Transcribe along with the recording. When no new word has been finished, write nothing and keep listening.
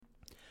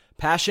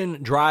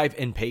Passion, drive,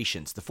 and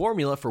patience. The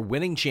formula for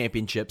winning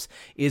championships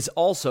is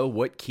also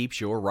what keeps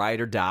your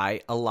ride or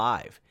die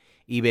alive.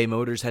 eBay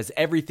Motors has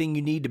everything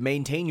you need to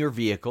maintain your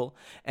vehicle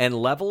and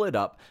level it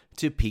up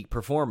to peak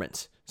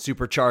performance.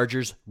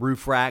 Superchargers,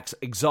 roof racks,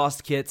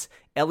 exhaust kits,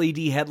 LED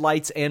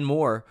headlights, and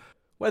more.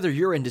 Whether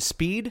you're into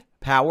speed,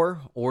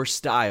 power, or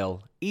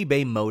style,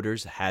 eBay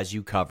Motors has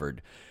you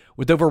covered.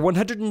 With over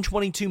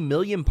 122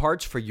 million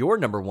parts for your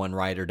number one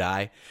ride or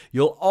die,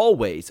 you'll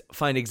always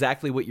find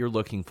exactly what you're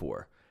looking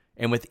for.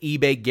 And with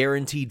eBay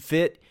Guaranteed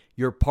Fit,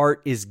 your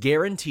part is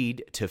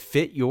guaranteed to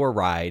fit your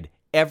ride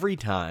every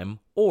time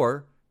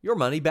or your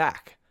money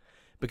back.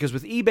 Because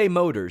with eBay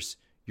Motors,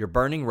 you're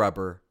burning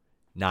rubber,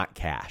 not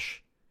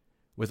cash.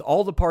 With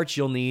all the parts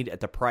you'll need at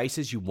the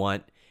prices you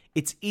want,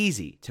 it's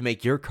easy to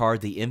make your car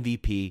the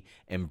MVP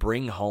and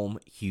bring home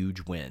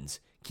huge wins.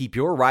 Keep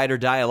your ride or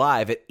die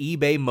alive at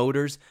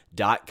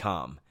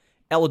ebaymotors.com.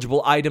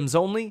 Eligible items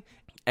only.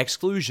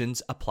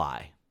 Exclusions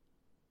apply.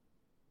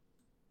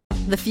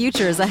 The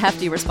future is a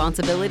hefty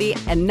responsibility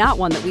and not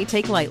one that we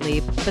take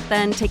lightly. But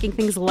then taking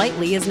things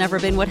lightly has never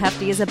been what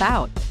Hefty is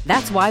about.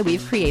 That's why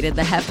we've created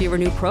the Hefty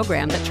Renew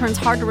program that turns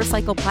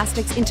hard-to-recycle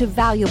plastics into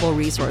valuable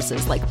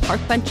resources like park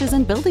benches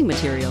and building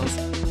materials.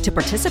 To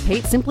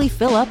participate, simply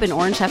fill up an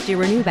orange Hefty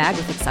Renew bag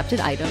with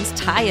accepted items,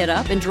 tie it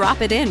up, and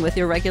drop it in with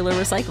your regular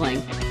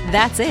recycling.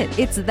 That's it.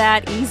 It's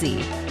that easy.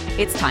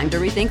 It's time to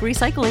rethink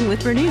recycling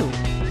with Renew.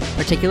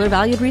 Particular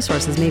valued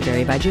resources may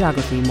vary by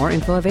geography. More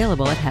info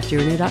available at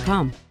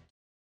heftyrenew.com.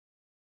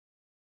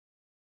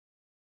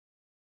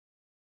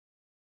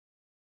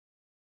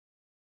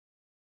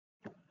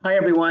 Hi,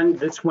 everyone.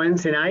 This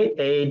Wednesday night,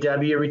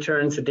 AEW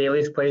returns to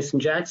Daly's Place in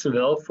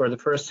Jacksonville for the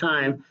first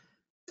time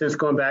since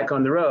going back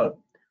on the road.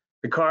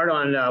 The card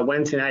on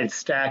Wednesday night is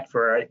stacked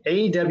for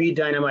AEW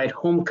Dynamite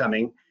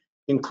Homecoming,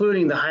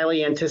 including the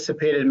highly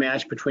anticipated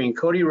match between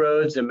Cody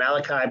Rhodes and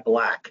Malachi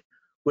Black.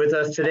 With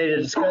us today to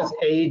discuss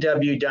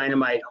AEW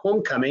Dynamite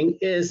Homecoming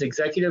is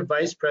Executive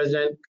Vice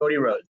President Cody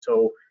Rhodes.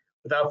 So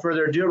without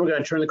further ado, we're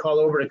going to turn the call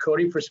over to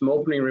Cody for some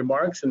opening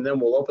remarks, and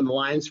then we'll open the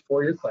lines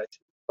for your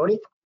questions. Cody?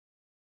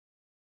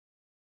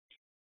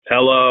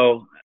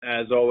 Hello.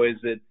 As always,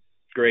 it's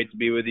great to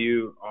be with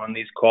you on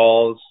these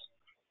calls.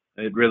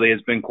 It really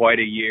has been quite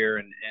a year,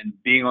 and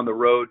being on the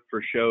road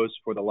for shows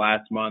for the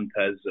last month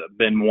has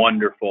been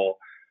wonderful.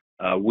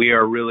 We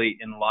are really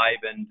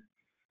enlivened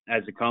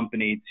as a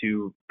company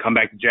to come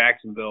back to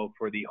Jacksonville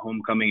for the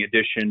homecoming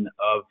edition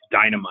of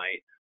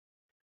Dynamite.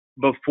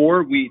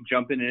 Before we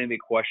jump into any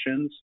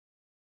questions,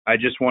 I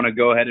just want to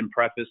go ahead and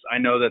preface, I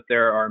know that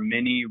there are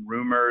many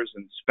rumors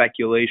and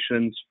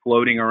speculations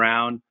floating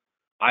around.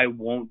 I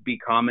won't be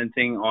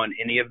commenting on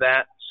any of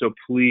that, so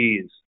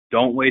please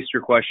don't waste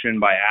your question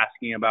by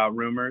asking about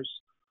rumors.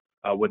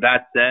 With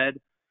that said,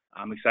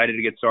 I'm excited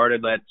to get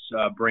started. Let's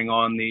bring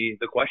on the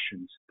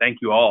questions. Thank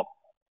you all.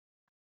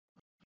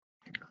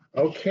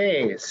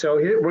 Okay, so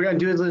we're going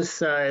to do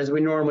this as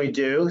we normally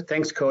do.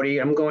 Thanks, Cody.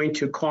 I'm going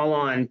to call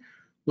on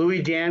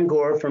Louis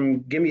Dangor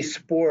from Gimme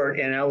Sport,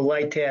 and I would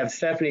like to have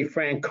Stephanie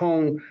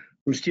Francone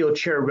from Steel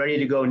Chair ready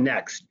to go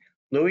next.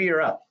 Louis,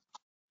 you're up.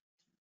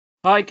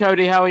 Hi,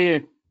 Cody. How are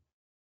you?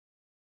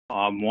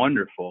 I'm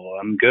wonderful.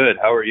 I'm good.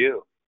 How are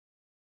you?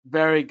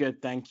 Very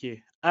good, thank you.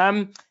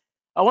 I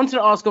wanted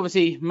to ask,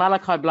 obviously,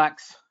 Malachi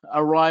Black's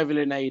arrival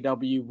in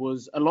AEW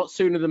was a lot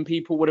sooner than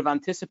people would have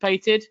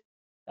anticipated,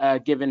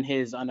 given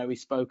his, I know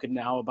he's spoken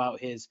now about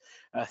his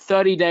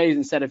 30 days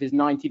instead of his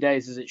 90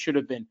 days as it should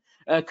have been.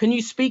 Can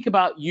you speak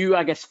about you,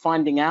 I guess,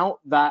 finding out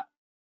that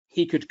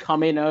he could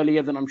come in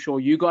earlier than I'm sure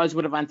you guys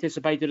would have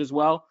anticipated as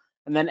well?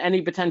 And then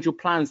any potential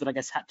plans that I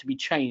guess had to be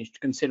changed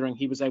considering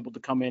he was able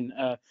to come in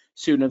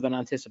sooner than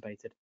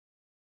anticipated?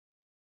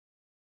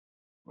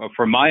 Well,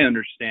 from my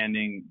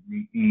understanding,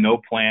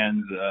 no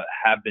plans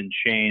have been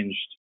changed.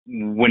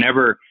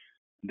 Whenever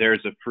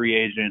there's a free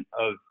agent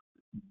of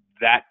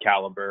that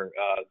caliber,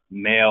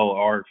 male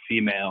or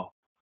female,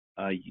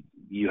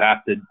 you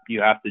have to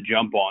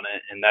jump on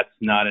it, and that's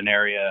not an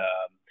area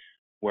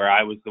where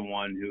I was the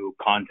one who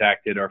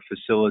contacted or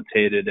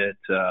facilitated it.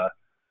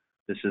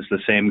 This is the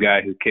same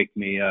guy who kicked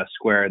me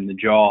square in the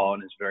jaw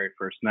on his very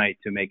first night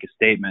to make a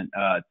statement.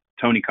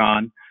 Tony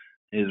Khan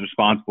is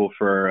responsible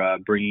for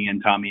bringing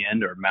in Tommy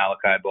End or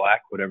Malachi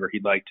Black, whatever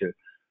he'd like to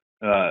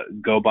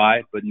go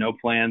by. But no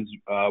plans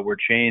were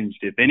changed.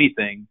 If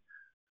anything,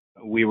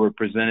 we were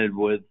presented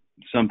with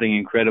something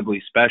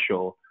incredibly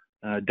special.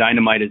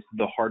 Dynamite is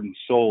the heart and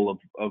soul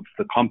of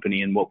the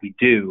company and what we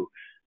do.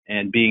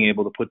 And being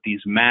able to put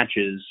these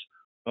matches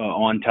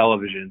on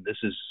television, this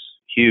is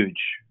huge.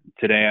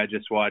 Today I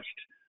just watched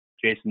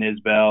Jason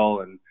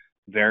Isbell and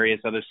various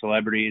other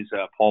celebrities,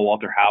 Paul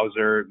Walter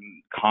Hauser,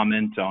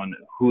 comment on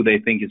who they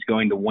think is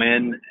going to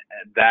win.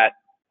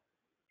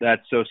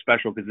 That's so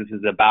special because this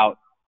is about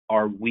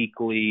our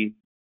weekly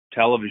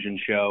television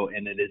show,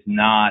 and it is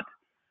not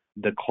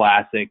the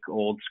classic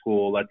old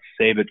school, let's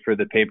save it for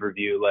the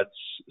pay-per-view, let's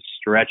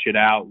stretch it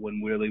out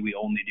when really we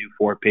only do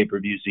 4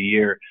 pay-per-views a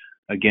year.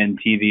 Again,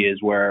 TV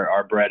is where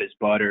our bread is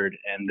buttered,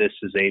 and this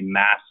is a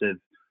massive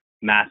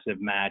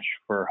massive match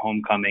for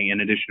Homecoming.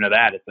 In addition to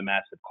that, it's a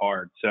massive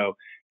card. So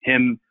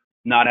him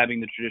not having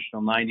the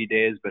traditional 90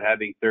 days, but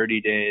having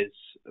 30 days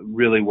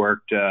really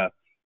worked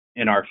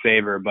in our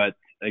favor. But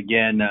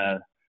again,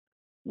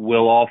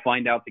 we'll all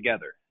find out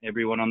together,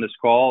 everyone on this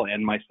call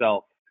and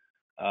myself,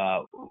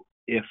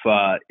 if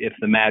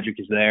the magic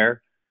is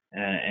there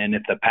and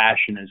if the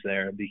passion is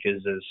there,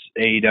 because as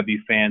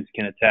AEW fans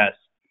can attest,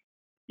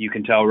 you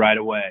can tell right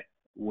away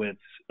with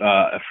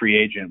a free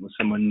agent, with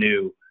someone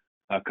new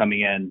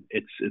coming in.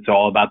 It's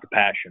all about the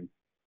passion.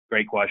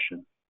 Great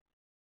question.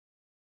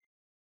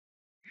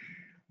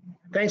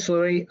 Thanks,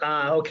 Louis.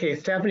 Okay,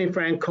 Stephanie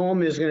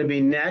Francombe is going to be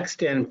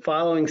next, and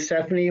following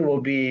Stephanie will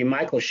be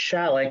Michael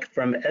Shalik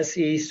from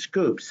SE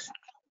Scoops.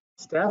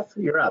 Steph,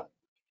 you're up.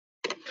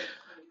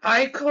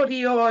 Hi,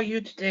 Cody. How are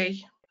you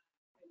today?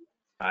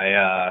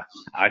 I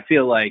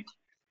feel like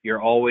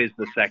you're always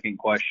the second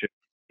question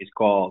he's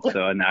called,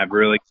 so and I've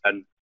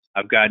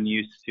gotten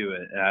used to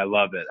it, and I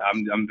love it.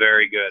 I'm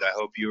very good. I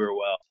hope you are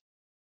well.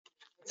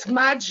 It's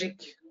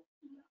magic.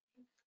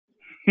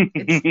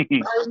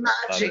 It's all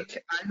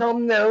magic. I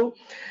don't know,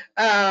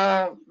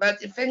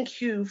 but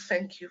thank you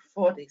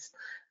for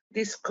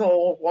this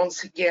call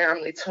once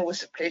again. It's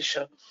always a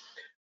pleasure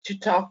to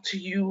talk to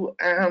you.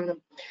 And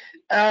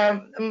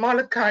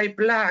Malachi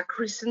Black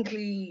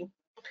recently,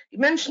 he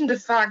mentioned the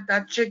fact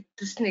that Jake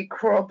the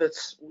Snake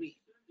Roberts,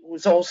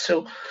 was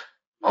also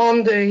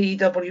on the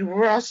AEW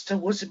roster,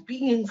 was a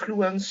big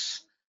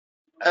influence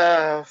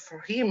for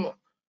him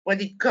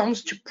when it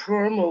comes to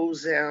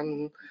promos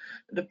and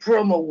the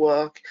promo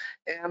work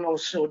and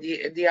also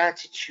the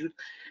attitude.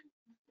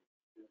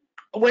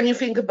 When you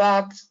think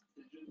about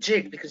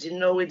Jake, because you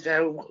know him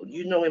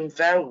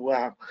very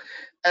well,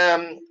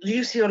 do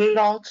you see a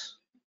lot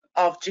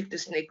of Jake the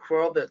Snake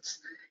Roberts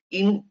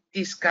in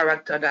this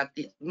character that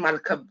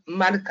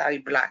Malachi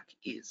Black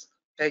is?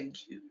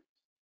 Thank you.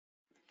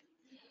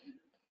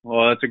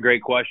 Well, that's a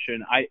great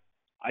question. I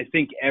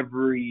think I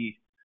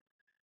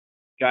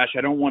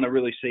don't want to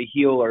really say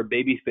heel or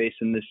babyface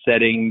in this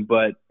setting,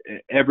 but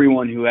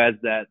everyone who has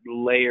that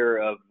layer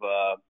of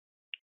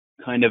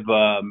kind of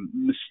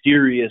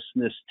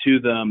mysteriousness to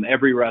them,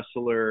 every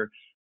wrestler,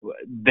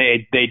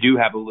 they do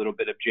have a little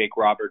bit of Jake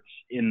Roberts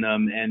in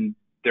them, and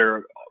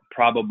they're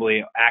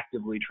probably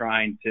actively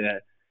trying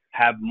to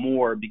have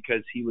more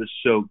because he was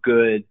so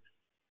good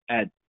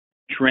at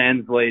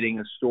translating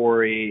a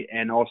story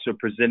and also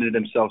presented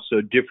himself so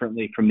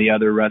differently from the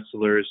other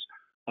wrestlers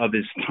of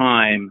his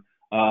time.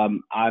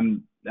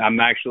 I'm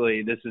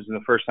actually, this is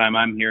the first time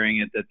I'm hearing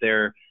it, that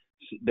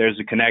there's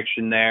a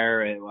connection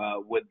there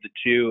with the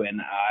two,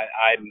 and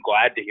I'm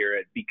glad to hear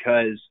it,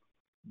 because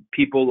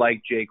people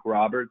like Jake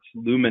Roberts,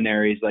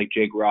 luminaries like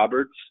Jake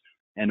Roberts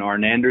and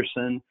Arn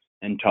Anderson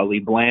and Tully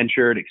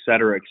Blanchard, et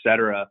cetera,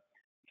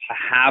 to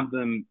have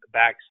them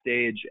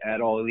backstage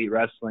at All Elite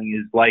Wrestling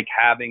is like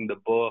having the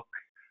book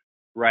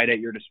right at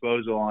your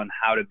disposal on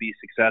how to be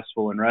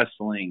successful in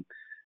wrestling.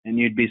 And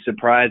you'd be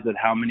surprised at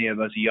how many of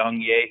us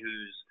young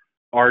yahoos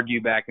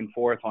argue back and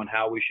forth on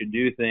how we should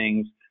do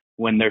things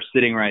when they're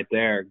sitting right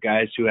there.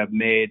 Guys who have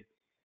made,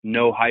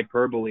 no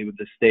hyperbole with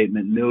the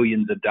statement,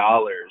 millions of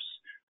dollars,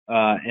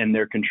 and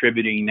they're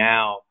contributing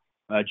now.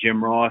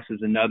 Jim Ross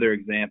is another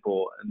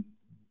example.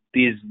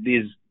 These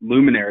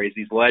luminaries,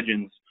 these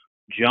legends,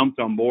 jumped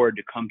on board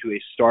to come to a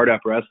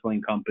startup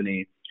wrestling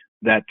company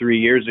that 3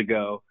 years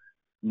ago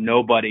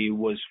nobody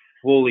was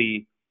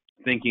fully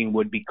thinking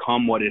would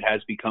become what it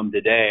has become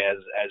today,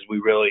 as we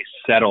really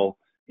settle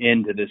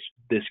into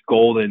this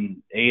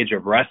golden age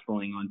of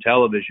wrestling on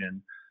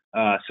television.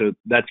 So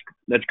that's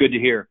good to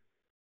hear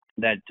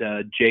that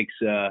Jake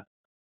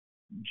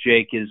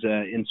is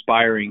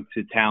inspiring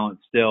to talent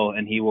still,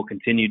 and he will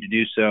continue to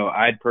do so.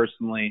 I'd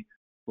personally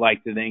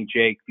like to thank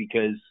Jake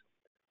because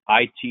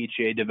I teach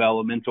a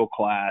developmental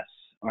class,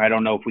 or I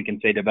don't know if we can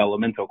say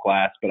developmental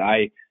class, but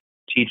I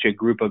teach a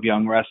group of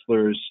young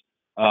wrestlers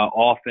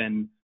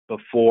often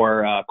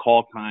before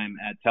call time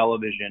at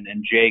television,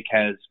 and Jake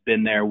has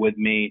been there with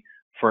me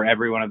for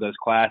every one of those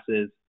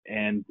classes.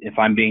 And if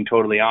I'm being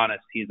totally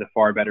honest, he's a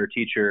far better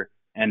teacher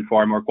and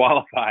far more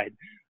qualified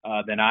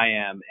than I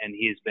am, and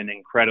he's been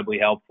incredibly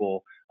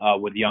helpful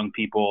with young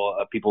people,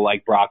 people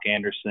like Brock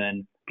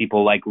Anderson,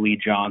 people like Lee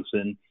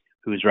Johnson,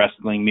 who's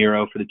wrestling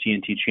Miro for the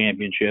TNT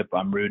Championship.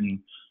 I'm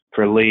rooting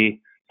for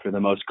Lee for the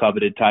most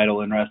coveted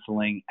title in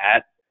wrestling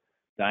at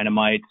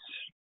Dynamite's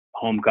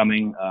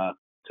Homecoming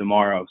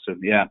tomorrow. So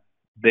yeah,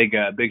 big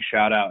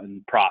shout out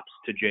and props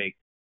to Jake.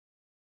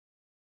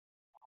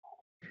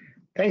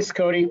 Thanks,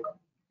 Cody,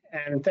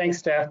 and thanks,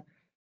 Steph.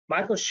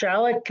 Michael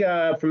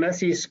Shalik from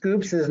SE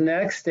Scoops is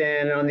next,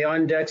 and on the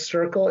on-deck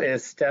circle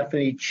is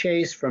Stephanie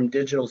Chase from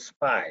Digital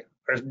Sky.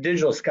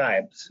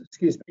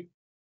 Excuse me.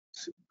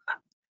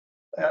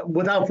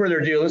 Without further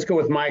ado, let's go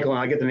with Michael, and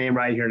I'll get the name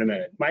right here in a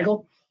minute.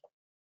 Michael?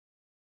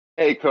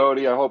 Hey,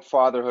 Cody. I hope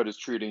fatherhood is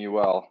treating you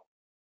well.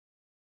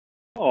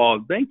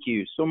 Oh, thank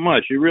you so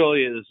much. It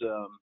really is.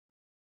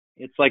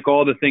 It's like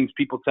all the things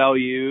people tell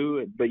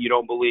you, but you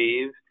don't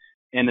believe.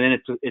 And then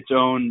it's its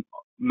own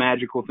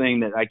magical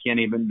thing that I can't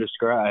even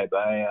describe.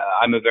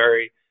 I'm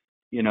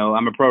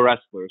I'm a pro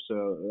wrestler, so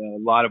a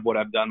lot of what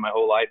I've done my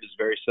whole life is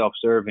very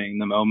self-serving.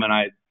 The moment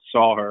I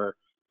saw her,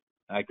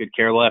 I could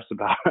care less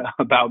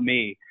about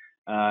me,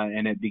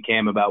 and it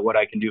became about what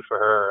I can do for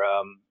her.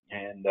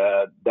 And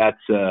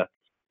that's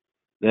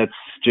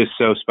just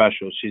so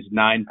special. She's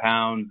 9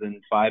 pounds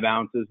and 5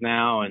 ounces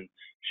now, and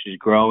she's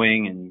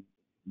growing and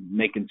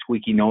making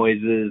squeaky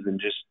noises, and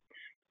just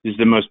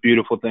the most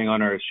beautiful thing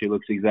on earth. She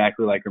looks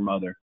exactly like her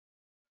mother.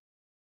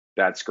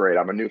 That's great.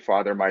 I'm a new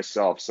father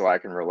myself, so I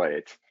can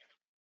relate.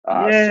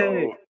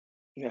 Yay.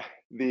 So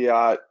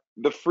yeah,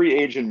 the free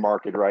agent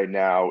market right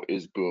now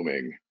is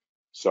booming.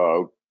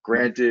 So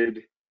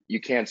granted, you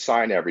can't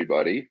sign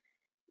everybody.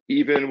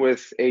 Even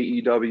with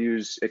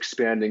AEW's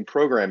expanding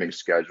programming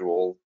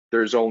schedule,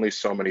 there's only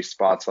so many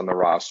spots on the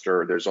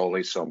roster. There's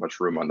only so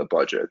much room on the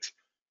budget.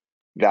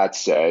 That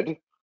said,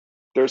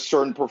 there's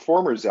certain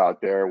performers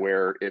out there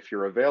where if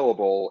you're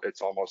available,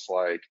 it's almost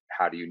like,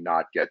 how do you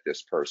not get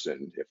this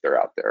person if they're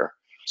out there?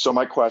 So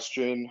my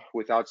question,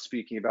 without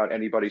speaking about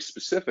anybody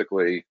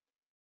specifically,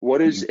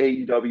 what is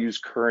AEW's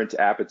current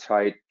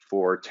appetite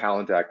for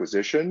talent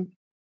acquisition?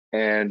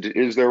 And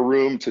is there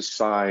room to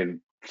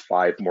sign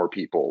 5 more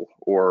people,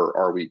 or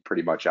are we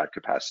pretty much at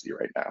capacity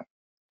right now?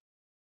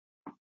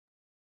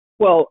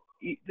 Well,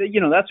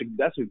 that's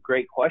a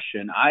great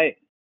question. I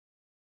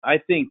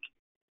think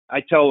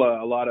I tell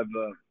a lot of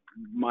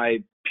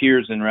my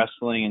peers in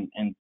wrestling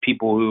and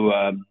people who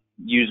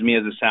use me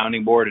as a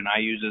sounding board and I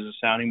use as a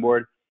sounding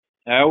board,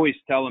 I always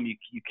tell them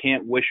you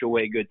can't wish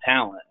away good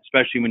talent,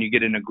 especially when you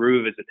get in a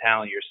groove as a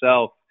talent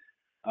yourself.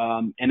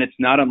 And it's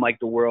not unlike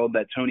the world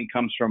that Tony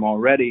comes from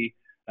already,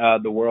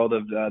 the world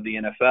of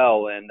the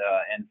NFL and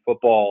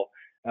football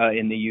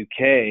in the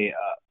UK.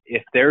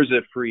 If there's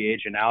a free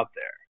agent out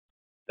there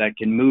that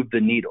can move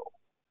the needle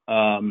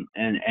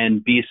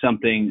and be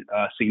something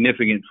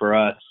significant for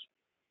us,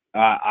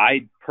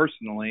 I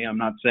personally, I'm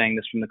not saying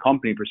this from the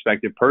company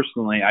perspective,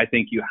 personally, I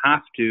think you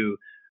have to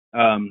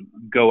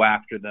go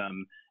after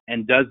them.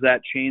 And does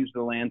that change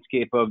the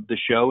landscape of the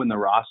show and the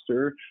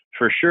roster?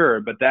 For sure.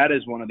 But that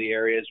is one of the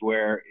areas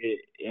where,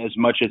 as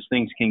much as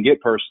things can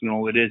get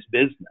personal, it is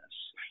business.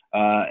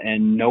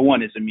 And no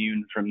one is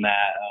immune from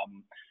that.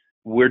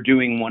 We're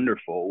doing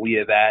wonderful. We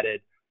have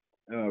added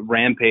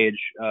Rampage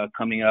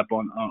coming up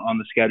on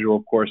the schedule,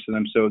 of course, and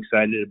I'm so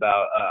excited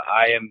about.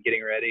 I am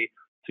getting ready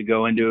to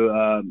go into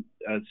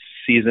a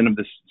season of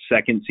the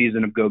second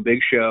season of Go Big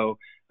Show.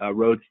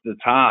 Road to the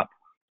Top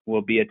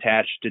will be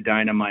attached to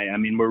Dynamite. I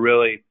mean,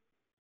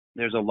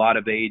 there's a lot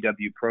of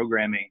AEW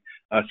programming.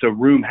 So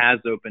room has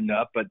opened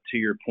up, but to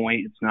your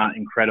point, it's not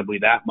incredibly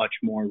that much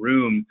more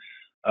room.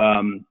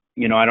 I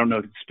don't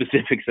know the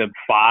specifics of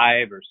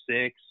 5 or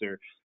 6 or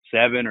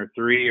 7 or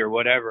 3 or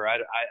whatever. I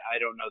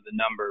don't know the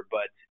number,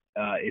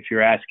 but if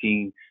you're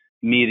asking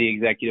me, the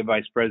executive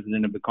vice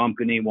president of the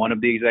company, one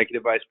of the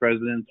executive vice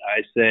presidents,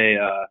 I say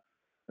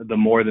the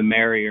more the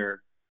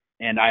merrier.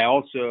 And I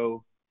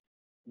also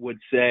would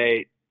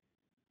say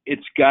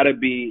it's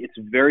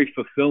very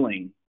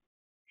fulfilling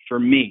for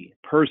me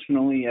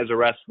personally as a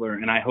wrestler,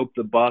 and I hope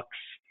the Bucks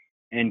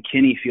and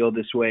Kenny feel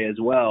this way as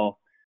well.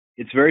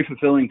 It's very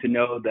fulfilling to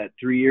know that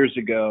 3 years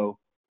ago,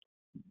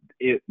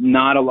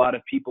 not a lot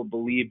of people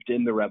believed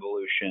in the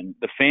revolution.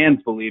 The fans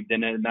believed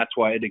in it, and that's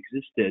why it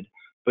existed.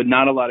 But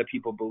not a lot of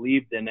people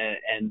believed in it,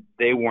 and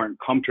they weren't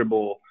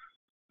comfortable,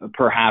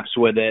 perhaps,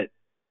 with it.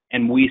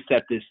 And we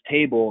set this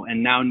table,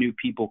 and now new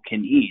people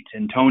can eat.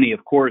 And Tony,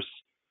 of course,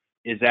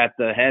 is at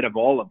the head of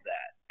all of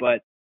that.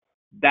 But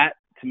that,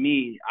 to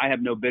me, I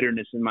have no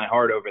bitterness in my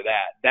heart over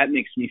that. That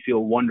makes me feel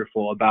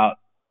wonderful about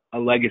a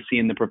legacy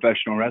in the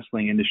professional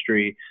wrestling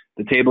industry.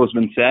 The table has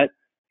been set.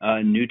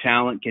 New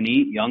talent can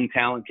eat. Young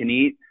talent can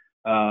eat.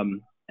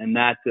 And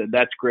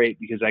that's great,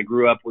 because I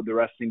grew up with the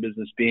wrestling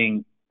business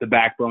being the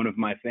backbone of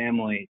my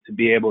family. To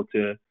be able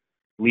to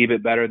leave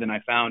it better than I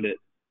found it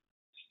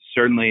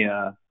certainly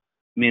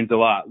means a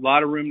lot. A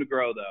lot of room to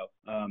grow,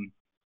 though. A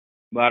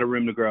lot of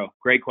room to grow.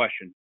 Great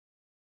question.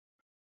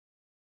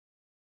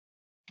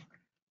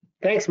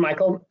 Thanks,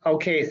 Michael.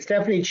 Okay,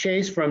 Stephanie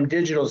Chase from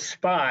Digital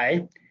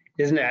Spy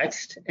is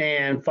next,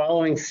 and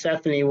following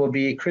Stephanie will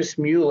be Chris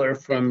Mueller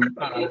from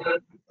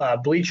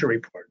Bleacher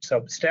Report.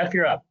 So, Steph,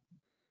 you're up.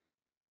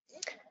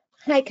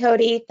 Hi,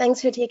 Cody.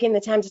 Thanks for taking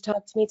the time to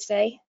talk to me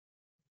today.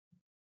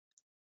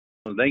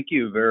 Well, thank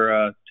you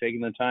for taking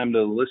the time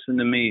to listen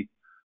to me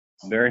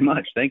very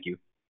much. Thank you.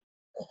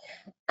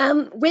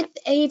 With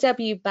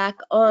AEW back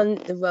on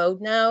the road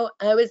now,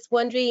 I was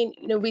wondering,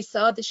 we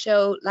saw the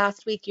show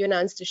last week. You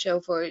announced a show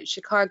for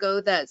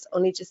Chicago that's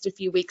only just a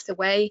few weeks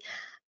away.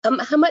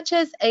 How much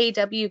has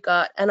AEW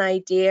got an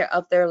idea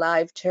of their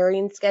live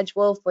touring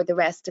schedule for the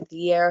rest of the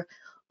year,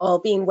 all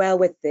being well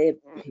with the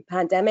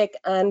pandemic?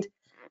 And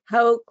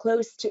how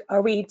close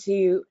are we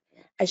to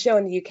a show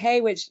in the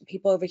UK, which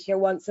people over here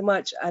want so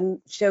much, and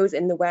shows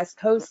in the West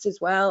Coast as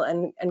well,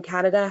 and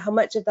Canada? How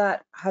much of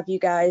that have you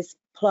guys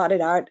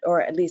plotted out,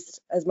 or at least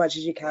as much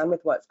as you can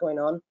with what's going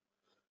on?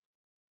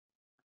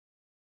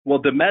 Well,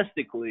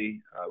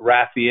 domestically,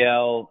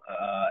 Raphael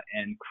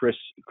and Chris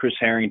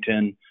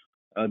Harrington,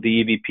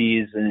 the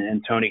EVPs,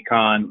 and Tony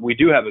Khan, we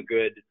do have a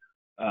good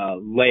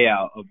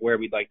layout of where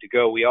we'd like to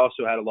go. We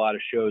also had a lot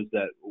of shows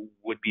that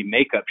would be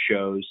makeup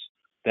shows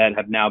that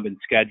have now been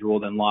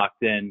scheduled and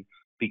locked in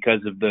because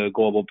of the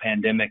global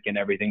pandemic and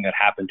everything that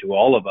happened to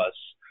all of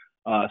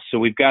us. So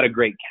we've got a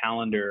great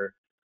calendar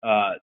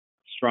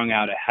strung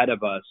out ahead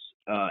of us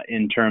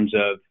in terms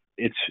of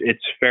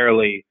it's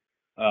fairly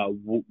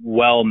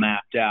well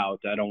mapped out.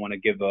 I don't want to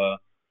give a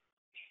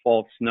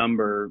false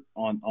number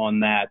on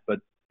that, but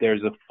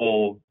there's a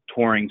full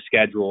touring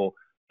schedule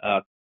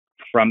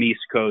from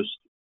East Coast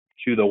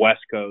to the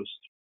West Coast.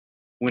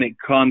 When it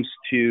comes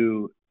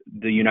to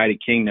the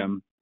United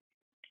Kingdom,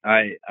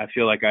 I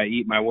feel like I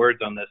eat my words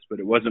on this, but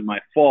it wasn't my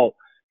fault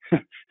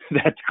that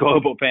the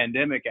global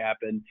pandemic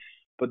happened.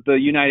 But the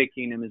United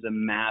Kingdom is a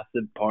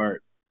massive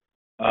part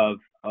of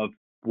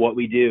what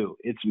we do.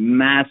 It's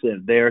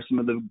massive. They are some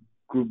of the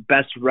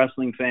best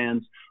wrestling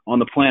fans on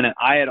the planet.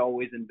 I had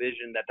always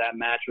envisioned that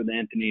match with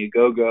Anthony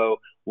Ogogo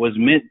was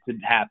meant to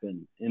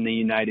happen in the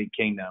United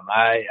Kingdom.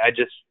 I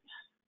just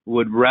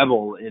would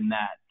revel in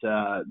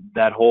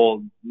that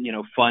whole,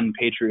 fun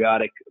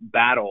patriotic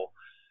battle.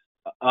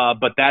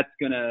 But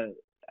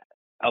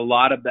a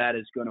lot of that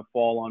is going to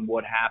fall on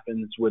what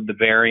happens with the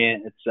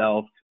variant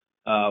itself,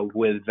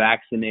 with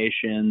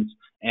vaccinations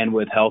and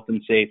with health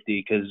and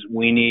safety, because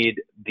we need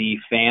the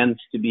fans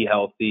to be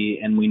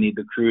healthy and we need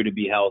the crew to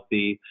be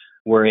healthy.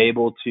 We're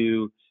able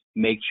to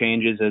make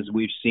changes, as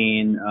we've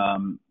seen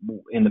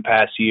in the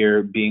past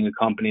year, being a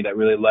company that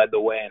really led the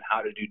way in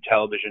how to do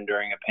television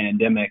during a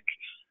pandemic.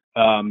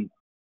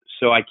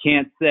 So I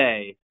can't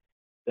say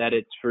that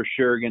it's for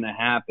sure going to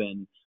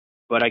happen,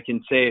 but I can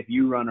say if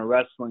you run a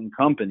wrestling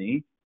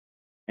company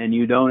and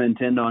you don't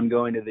intend on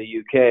going to the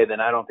UK,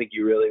 then I don't think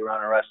you really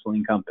run a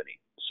wrestling company.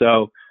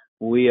 So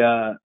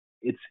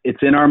it's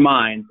in our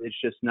minds. It's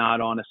just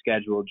not on a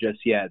schedule just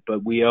yet,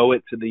 but we owe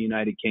it to the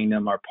United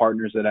Kingdom, our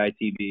partners at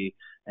ITV,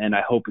 and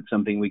I hope it's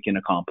something we can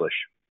accomplish.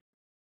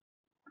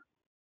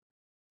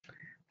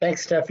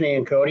 Thanks, Stephanie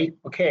and Cody.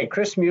 Okay,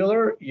 Chris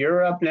Mueller,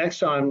 you're up next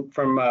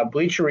from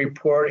Bleacher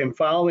Report, and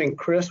following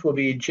Chris will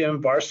be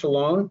Jim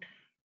Barcelone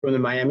from the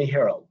Miami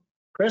Herald.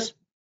 Chris?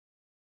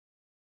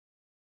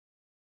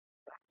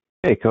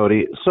 Hey,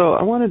 Cody. So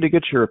I wanted to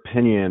get your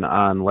opinion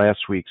on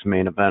last week's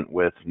main event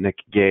with Nick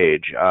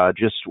Gage.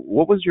 Just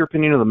what was your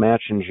opinion of the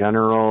match in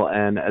general?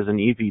 And as an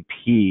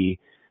EVP,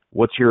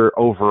 what's your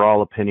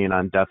overall opinion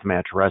on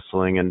deathmatch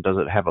wrestling, and does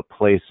it have a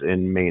place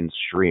in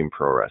mainstream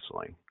pro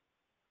wrestling?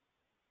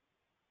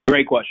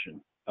 Great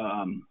question.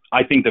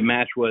 I think the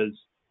match was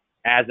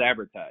as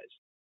advertised.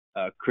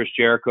 Chris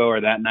Jericho,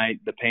 or that night,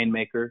 the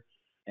Painmaker,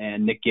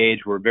 and Nick Gage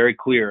were very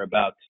clear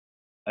about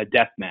a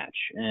death match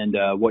and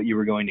what you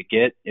were going to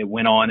get. It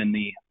went on in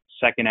the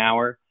second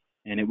hour,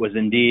 and it was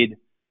indeed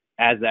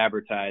as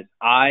advertised.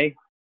 I,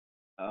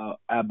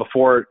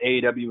 before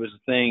AEW was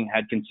a thing,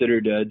 had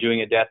considered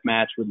doing a death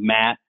match with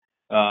Matt.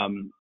 I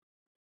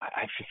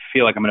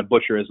feel like I'm going to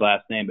butcher his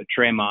last name, but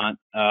Tremont.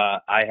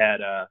 I had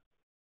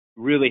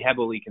really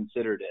heavily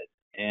considered it,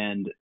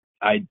 and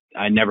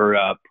I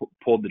never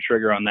pulled the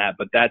trigger on that.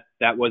 But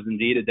that was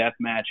indeed a death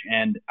match,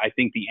 and I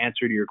think the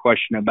answer to your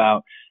question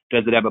about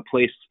does it have a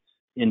place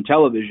in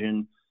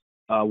television,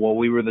 well,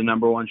 we were the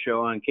 #1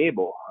 show on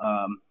cable,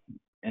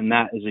 and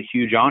that is a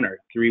huge honor.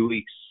 3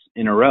 weeks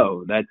in a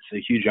row, that's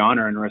a huge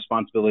honor and a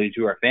responsibility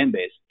to our fan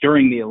base.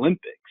 During the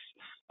Olympics,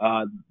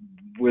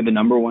 we're the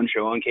 #1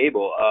 show on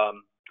cable.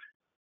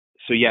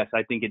 So yes,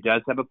 I think it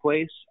does have a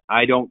place.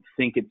 I don't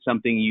think it's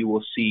something you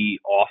will see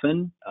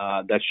often.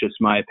 That's just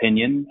my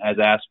opinion as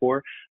asked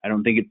for. I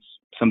don't think it's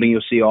something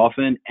you'll see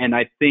often. And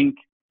I think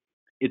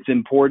it's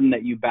important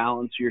that you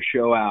balance your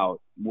show out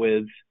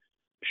with,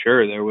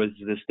 sure, there was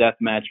this death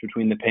match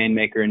between the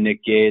Painmaker and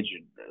Nick Gage,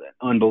 an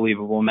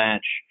unbelievable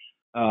match.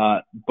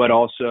 But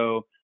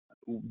also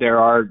there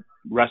are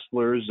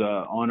wrestlers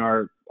on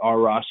our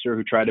roster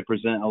who try to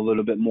present a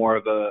little bit more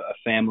of a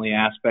family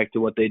aspect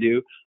to what they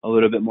do, a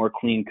little bit more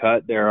clean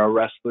cut. There are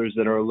wrestlers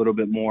that are a little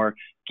bit more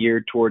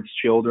geared towards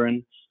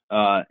children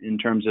in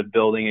terms of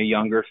building a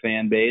younger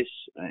fan base.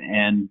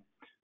 And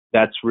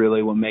that's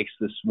really what makes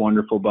this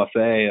wonderful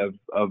buffet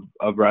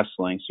of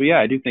wrestling. So yeah,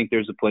 I do think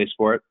there's a place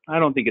for it. I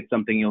don't think it's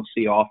something you'll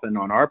see often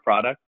on our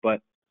product,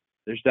 but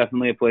there's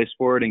definitely a place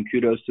for it. And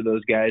kudos to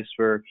those guys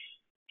for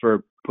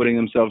putting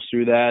themselves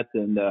through that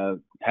and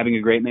having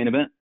a great main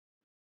event.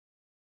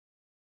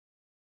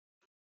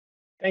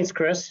 Thanks,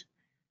 Chris.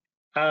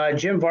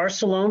 Jim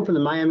Barcelone from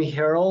the Miami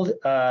Herald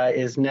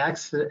is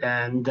next,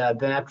 and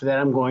then after that,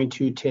 I'm going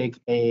to take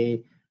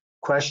a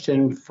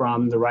question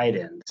from the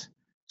write-ins.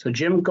 So,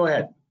 Jim, go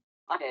ahead.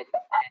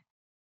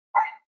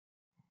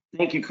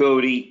 Thank you,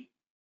 Cody.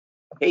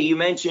 Hey, you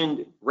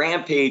mentioned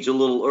Rampage a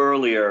little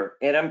earlier,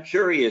 and I'm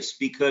curious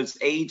because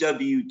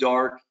AEW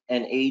Dark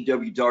and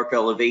AEW Dark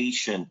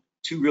Elevation,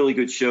 two really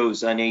good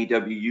shows on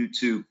AEW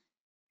YouTube,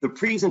 the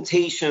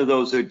presentation of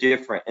those are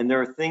different, and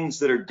there are things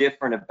that are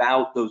different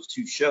about those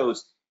two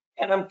shows.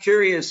 And I'm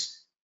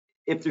curious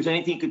if there's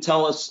anything you could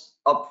tell us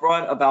up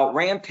front about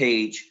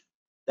Rampage.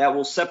 that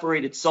will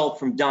separate itself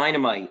from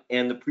Dynamite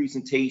and the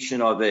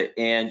presentation of it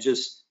and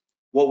just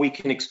what we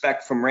can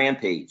expect from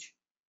Rampage?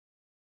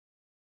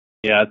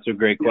 Yeah, that's a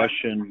great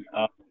question.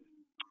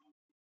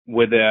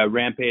 With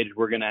Rampage,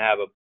 we're going to have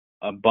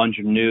a bunch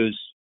of news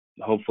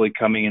hopefully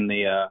coming in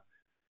the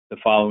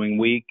following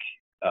week.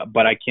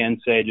 But I can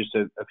say just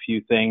a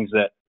few things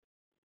that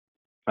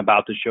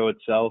about the show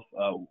itself.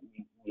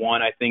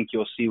 One, I think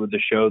you'll see with the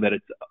show that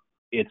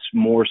it's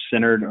more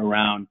centered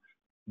around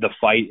the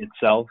fight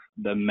itself,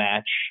 the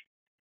match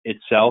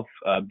itself,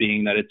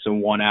 being that it's a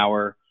 1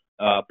 hour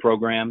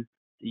program.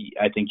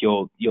 I think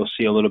you'll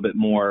see a little bit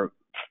more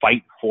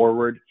fight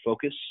forward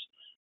focus.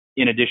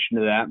 In addition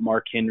to that,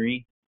 Mark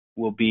Henry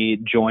will be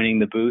joining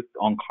the booth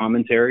on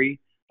commentary.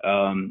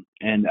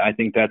 And I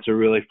think that's a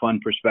really fun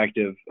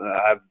perspective.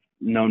 I've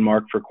known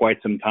Mark for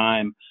quite some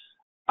time.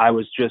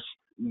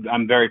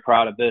 I'm very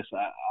proud of this.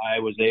 I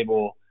was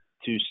able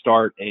to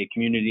start a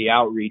community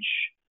outreach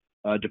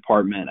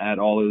department at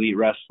All Elite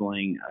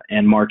Wrestling,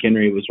 and Mark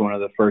Henry was one of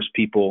the first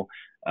people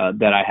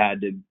that I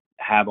had to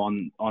have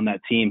on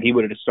that team. He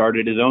would have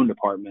started his own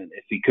department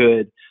if he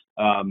could,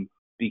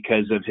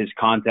 because of his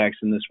contacts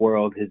in this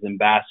world, his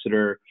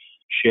ambassadorship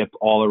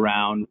all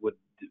around with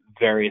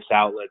various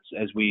outlets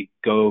as we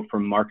go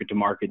from market to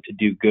market to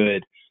do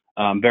good.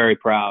 I'm very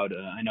proud.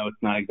 I know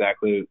it's not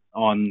exactly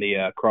on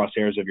the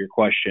crosshairs of your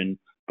question,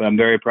 but I'm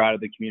very proud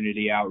of the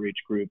community outreach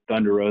group.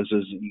 Thunder Rosa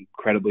is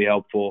incredibly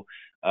helpful.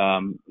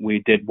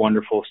 We did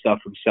wonderful stuff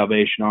with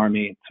Salvation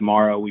Army.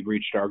 Tomorrow we've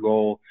reached our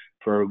goal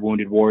for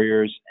Wounded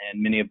Warriors,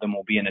 and many of them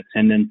will be in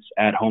attendance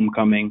at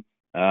homecoming.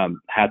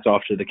 Hats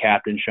off to the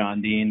captain,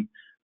 Sean Dean.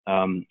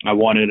 I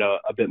wanted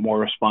a bit more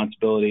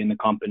responsibility in the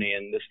company,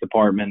 and this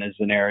department is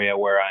an area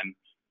where I'm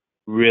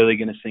really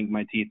going to sink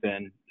my teeth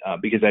in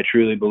because I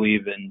truly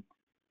believe in,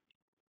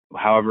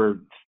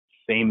 however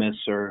famous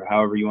or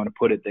however you want to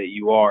put it that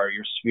you are,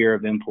 your sphere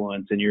of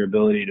influence and your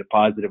ability to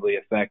positively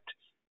affect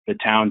the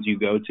towns you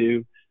go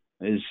to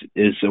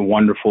is a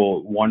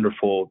wonderful,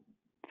 wonderful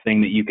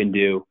thing that you can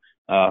do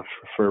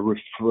for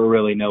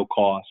really no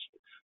cost.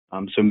 So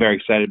I'm very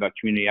excited about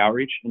community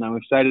outreach, and I'm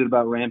excited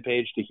about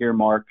Rampage, to hear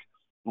Mark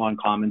on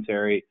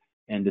commentary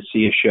and to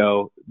see a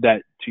show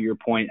that, to your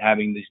point,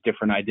 having these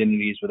different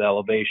identities with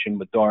Elevation,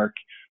 with Dark,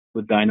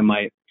 with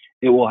Dynamite,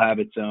 it will have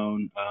its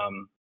own.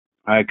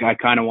 I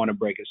kind of want to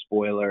break a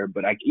spoiler,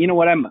 but you know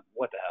what?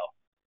 What the hell?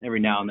 Every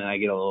now and then I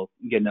get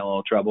in a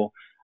little trouble.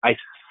 I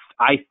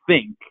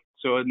think,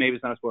 so maybe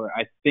it's not a spoiler,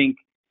 I think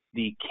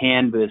the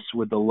canvas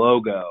with the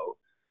logo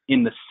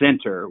in the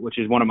center, which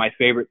is one of my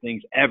favorite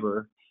things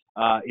ever,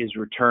 is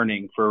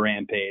returning for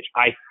Rampage.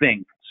 I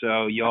think.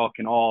 So y'all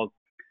can all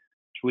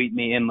tweet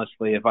me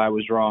endlessly if I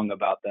was wrong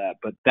about that.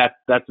 But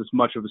that's as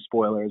much of a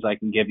spoiler as I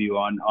can give you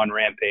on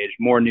Rampage.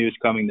 More news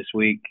coming this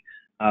week.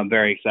 I'm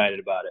very excited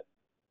about it.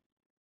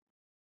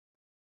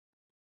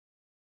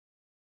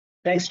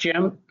 Thanks,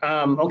 Jim.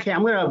 Okay,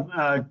 I'm going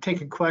to take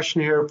a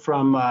question here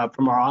from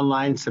our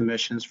online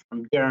submissions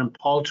from Darren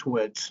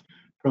Paltowitz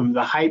from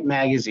The Hype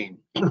magazine.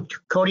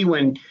 Cody,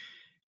 when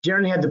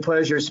Darren had the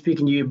pleasure of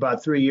speaking to you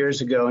about 3 years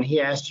ago, and he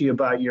asked you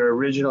about your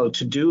original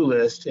to-do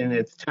list, and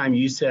at the time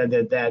you said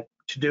that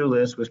to-do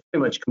list was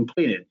pretty much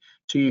completed.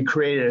 So you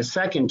created a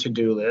second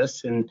to-do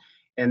list, and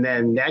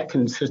then that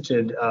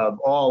consisted of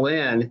All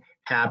In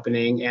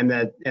happening, and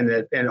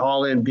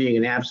All In being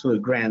an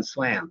absolute grand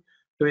slam.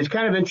 So he's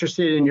kind of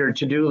interested in your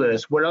to-do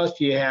list. What else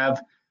do you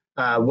have?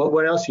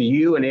 What else do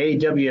you and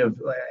AEW have,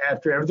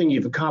 after everything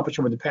you've accomplished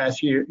over the past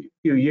few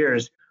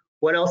years,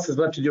 what else is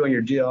left to do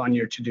on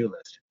your to-do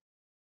list?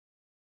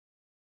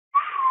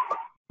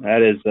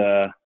 That is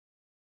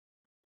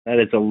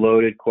a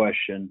loaded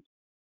question.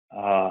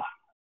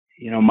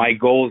 My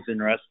goals in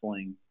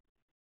wrestling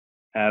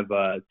have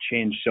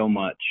changed so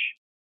much.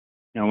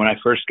 When I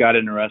first got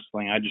into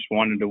wrestling, I just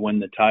wanted to win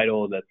the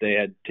title that they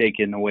had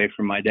taken away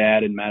from my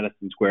dad in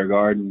Madison Square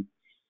Garden.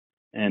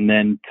 And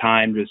then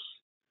time just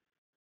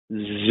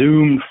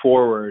zoomed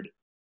forward,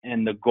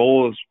 and the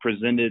goals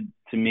presented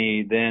to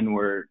me then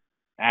were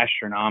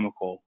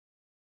astronomical.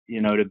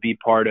 To be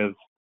part of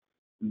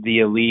the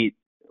Elite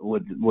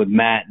with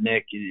Matt,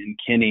 Nick, and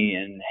Kenny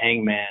and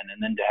Hangman,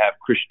 and then to have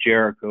Chris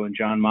Jericho and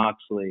Jon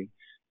Moxley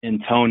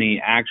and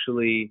Tony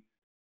actually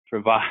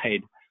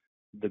provide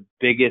the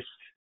biggest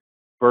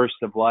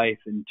burst of life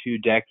in 2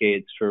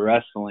 decades for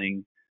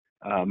wrestling.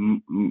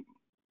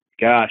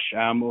 Gosh,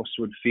 I almost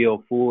would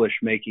feel foolish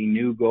making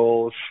new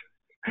goals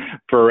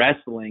for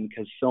wrestling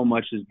because so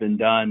much has been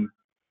done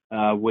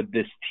with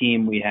this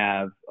team we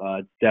have.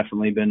 It's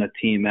definitely been a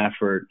team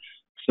effort.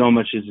 So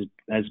much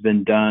has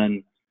been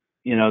done.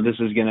 This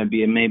is going to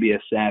be maybe a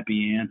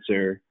sappy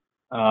answer.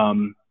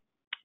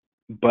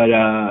 But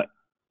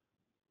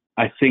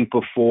I think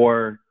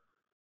before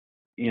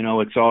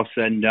it's all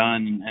said and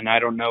done, and I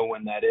don't know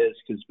when that is,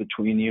 because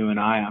between you and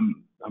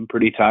I'm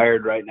pretty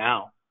tired right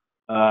now.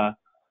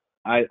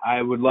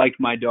 I would like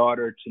my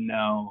daughter to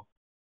know.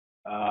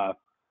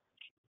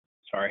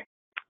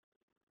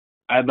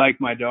 I'd like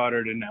my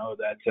daughter to know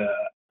that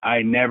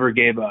I never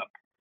gave up.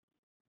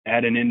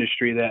 at an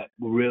industry that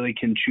really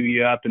can chew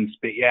you up and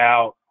spit you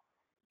out,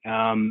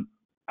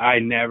 I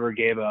never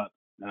gave up.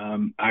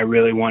 I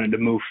really wanted to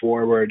move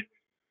forward,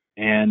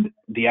 and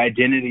the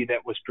identity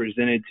that was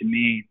presented to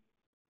me,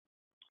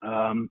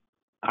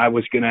 I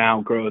was going to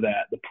outgrow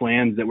that. The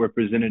plans that were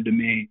presented to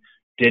me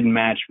didn't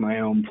match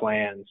my own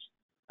plans.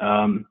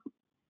 And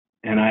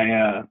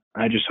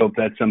I just hope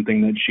that's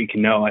something that she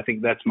can know. I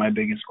think that's my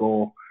biggest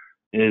goal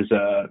is,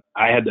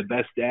 I had the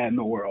best dad in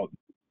the world.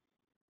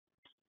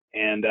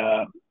 And,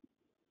 I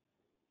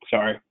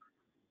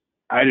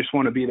just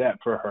want to be that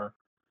for her.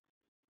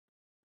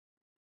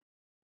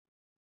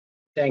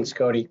 Thanks,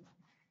 Cody.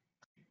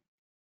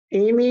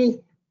 Amy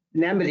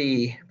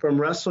Nemedy from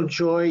Russell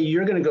Joy,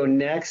 you're going to go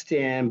next,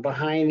 and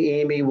behind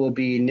Amy will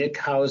be Nick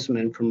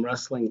Hausman from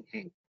Wrestling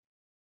Inc.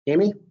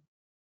 Amy?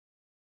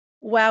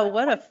 Wow,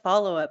 what a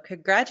follow-up.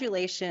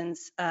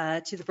 Congratulations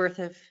to the birth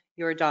of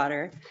your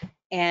daughter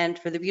and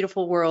for the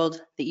beautiful world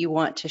that you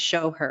want to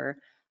show her.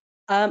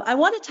 I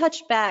want to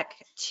touch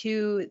back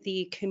to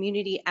the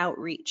community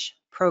outreach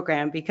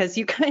program because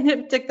you kind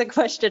of took the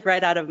question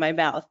right out of my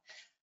mouth.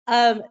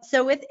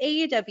 So with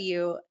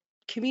AEW,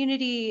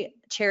 community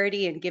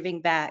charity and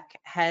giving back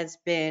has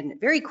been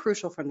very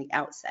crucial from the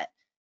outset.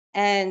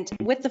 And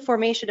with the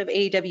formation of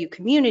AEW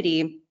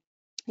Community,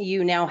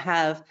 you now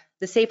have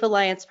the Safe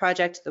Alliance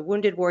Project, the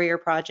Wounded Warrior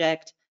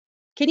Project.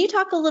 Can you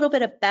talk a little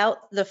bit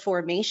about the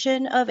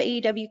formation of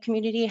AEW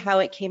Community, how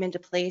it came into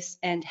place,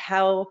 and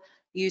how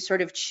you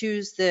sort of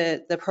choose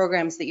the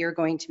programs that you're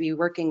going to be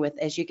working with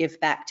as you give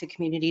back to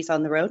communities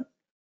on the road?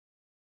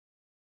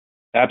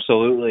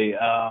 Absolutely.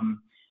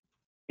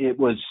 It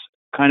was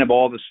kind of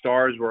all the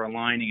stars were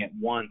aligning at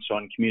once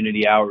on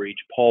community outreach.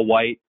 Paul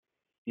White,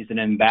 he's an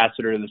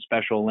ambassador to the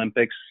Special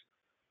Olympics.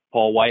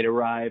 Paul White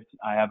arrived.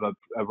 I have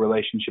a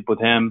relationship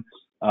with him.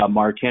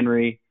 Mark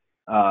Henry,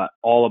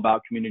 all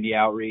about community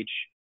outreach.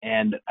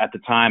 And at the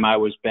time, I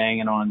was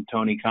banging on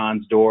Tony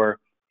Khan's door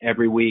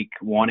every week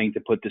wanting to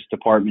put this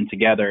department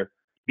together,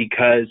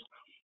 because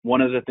one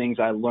of the things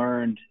I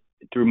learned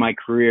through my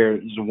career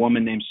is a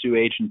woman named Sue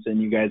Aitchison,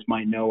 you guys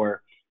might know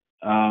her,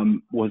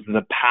 was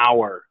the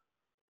power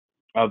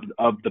of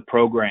the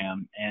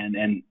program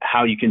and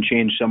how you can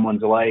change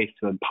someone's life,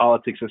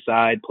 politics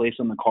aside, place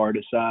on the card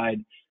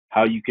aside,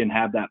 how you can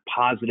have that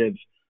positive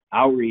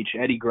outreach.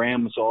 Eddie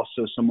Graham was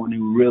also someone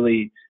who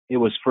really, it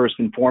was first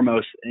and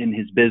foremost in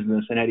his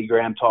business, and Eddie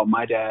Graham taught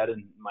my dad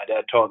and my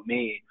dad taught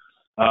me.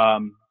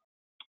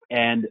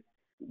 And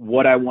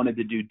what I wanted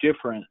to do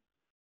different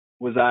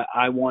was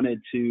I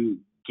wanted to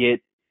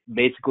get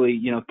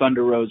basically,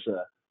 Thunder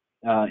Rosa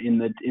in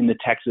the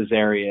Texas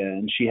area,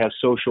 and she has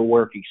social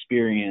work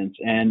experience,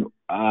 and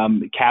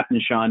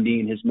Captain Sean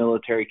Dean, his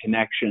military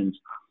connections.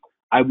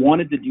 I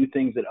wanted to do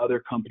things that other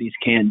companies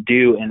can't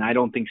do, and I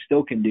don't think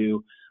still can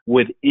do,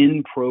 with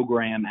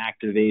in-program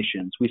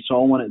activations. We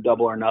saw one at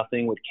Double or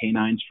Nothing with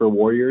Canines for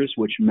Warriors,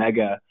 which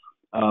Mega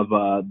of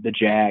the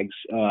Jags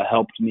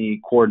helped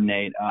me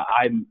coordinate.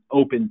 I'm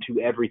open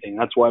to everything.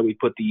 That's why we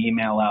put the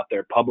email out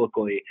there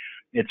publicly.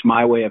 It's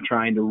my way of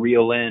trying to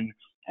reel in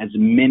as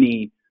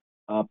many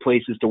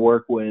places to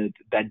work with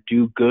that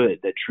do good,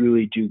 that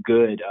truly do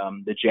good.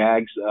 The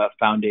Jags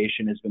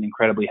Foundation has been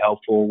incredibly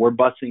helpful. We're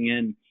busing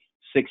in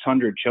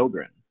 600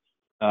 children,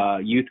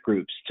 youth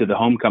groups, to the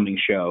homecoming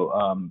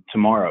show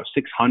tomorrow,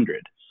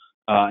 600.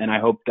 And I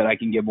hope that I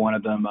can give one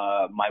of them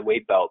my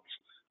weight belts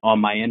on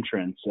my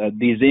entrance.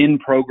 These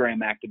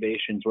in-program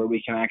activations where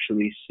we can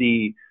actually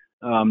see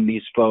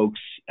these folks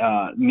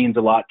means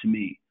a lot to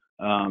me.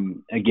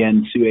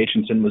 Again, Sue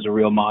Aitchison was a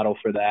real model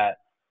for that.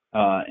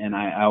 And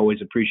I always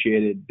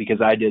appreciated,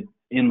 because I did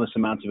endless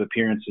amounts of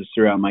appearances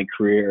throughout my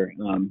career.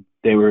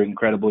 They were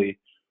incredibly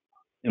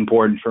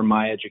important for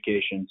my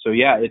education. So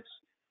yeah,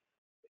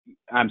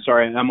 I'm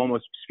sorry, I'm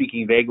almost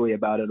speaking vaguely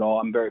about it all.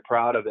 I'm very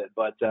proud of it,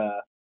 but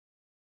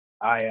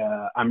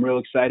I'm real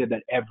excited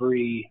that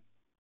every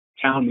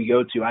town we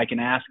go to, I can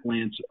ask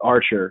Lance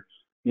Archer,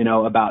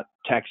 about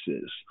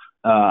Texas.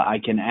 I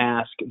can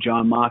ask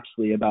John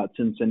Moxley about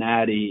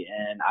Cincinnati,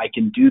 and I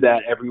can do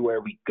that everywhere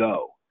we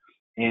go.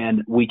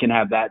 And we can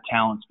have that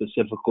talent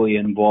specifically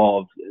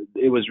involved.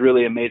 It was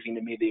really amazing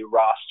to me, the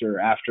roster,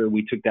 after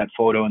we took that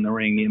photo in the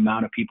ring, the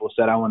amount of people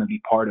said, I want to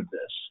be part of this.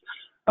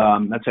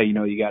 That's how you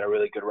know you got a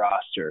really good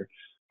roster.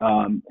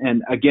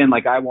 And again,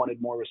 I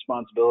wanted more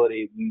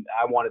responsibility.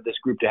 I wanted this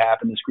group to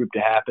happen,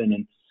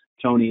 and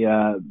Tony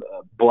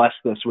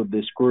blessed us with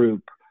this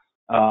group.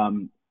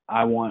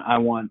 I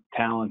want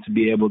talent to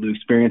be able to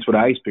experience what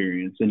I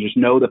experience and just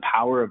know the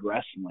power of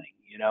wrestling.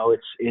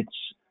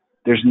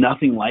 There's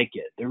nothing like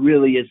it. There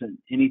really isn't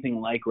anything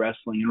like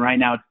wrestling. And right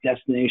now it's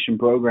destination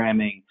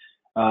programming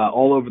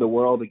all over the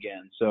world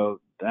again.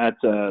 So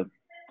that, to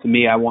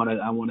me, I want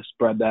to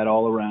spread that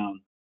all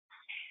around.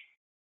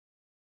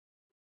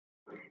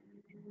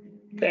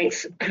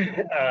 Thanks.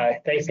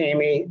 Thanks,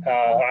 Amy.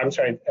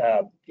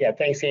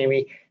 Thanks,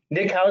 Amy.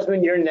 Nick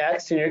Hausman, you're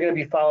next, and you're going to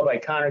be followed by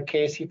Connor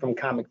Casey from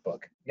Comic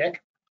Book.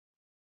 Nick?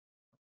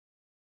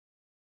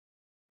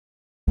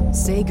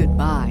 Say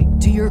goodbye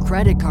to your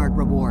credit card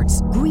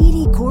rewards.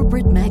 Greedy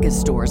corporate mega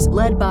stores,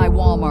 led by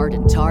Walmart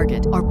and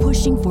Target, are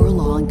pushing for a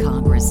law in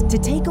Congress to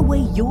take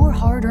away your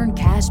hard-earned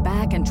cash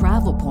back and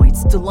travel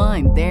points to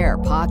line their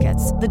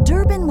pockets. The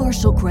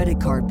Durbin-Marshall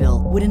credit card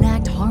bill would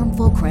enact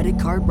harmful credit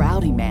card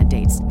routing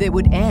mandates that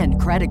would end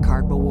credit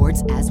card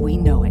rewards as we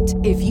know it.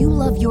 If you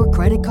love your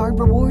credit card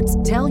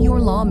rewards, tell your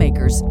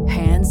lawmakers,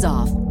 hands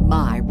off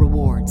my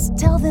rewards.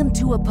 Tell them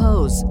to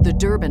oppose the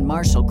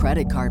Durbin-Marshall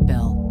credit card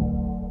bill.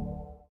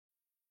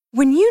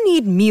 When you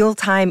need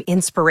mealtime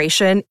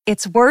inspiration,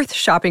 it's worth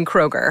shopping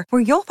Kroger,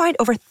 where you'll find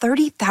over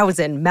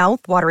 30,000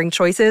 mouth-watering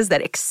choices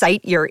that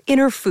excite your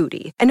inner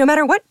foodie. And no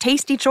matter what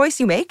tasty choice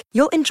you make,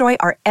 you'll enjoy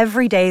our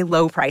everyday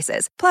low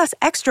prices, plus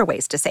extra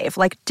ways to save,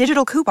 like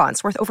digital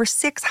coupons worth over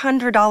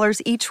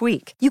 $600 each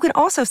week. You can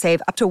also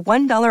save up to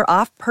 $1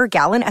 off per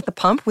gallon at the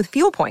pump with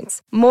fuel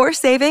points. More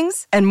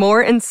savings and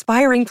more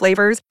inspiring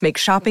flavors make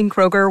shopping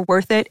Kroger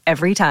worth it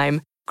every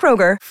time.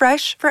 Kroger,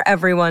 fresh for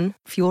everyone.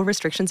 Fuel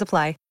restrictions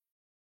apply.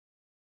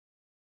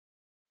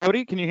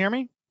 Cody, can you hear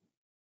me?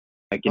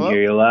 I can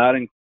hear you loud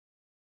and.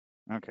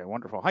 Okay,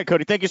 wonderful. Hi,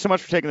 Cody. Thank you so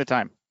much for taking the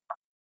time.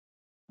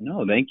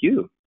 No, thank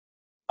you.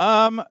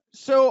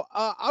 So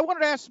I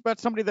wanted to ask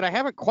about somebody that I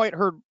haven't quite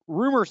heard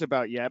rumors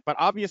about yet, but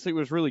obviously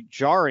was really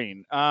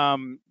jarring.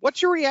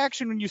 What's your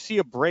reaction when you see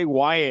a Bray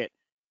Wyatt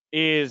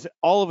is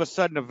all of a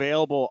sudden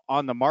available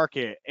on the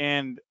market?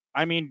 And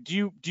I mean,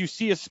 do you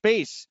see a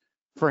space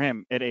for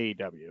him at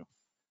AEW?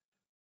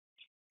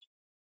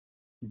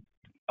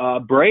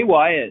 Bray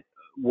Wyatt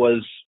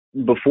was,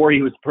 before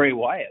he was Bray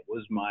Wyatt,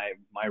 was my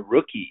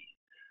rookie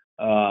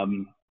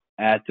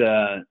at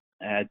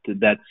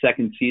that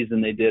second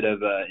season they did of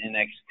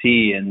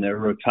NXT, and the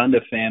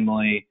Rotunda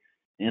family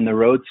and the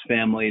Rhodes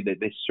family, that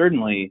they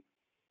certainly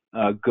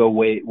go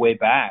way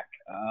back.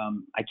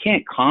 I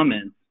can't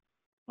comment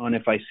on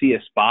if I see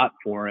a spot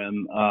for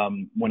him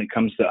when it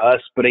comes to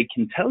us, but I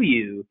can tell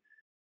you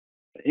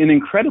an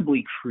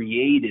incredibly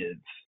creative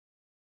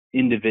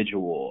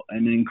individual,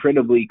 an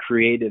incredibly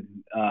creative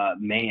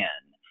man.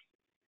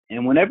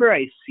 And whenever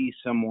I see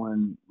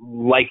someone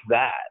like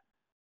that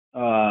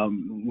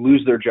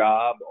lose their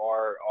job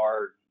or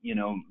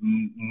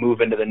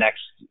move into the next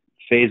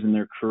phase in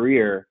their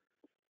career,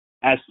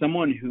 as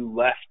someone who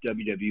left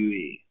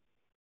WWE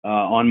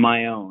on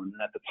my own,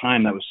 and at the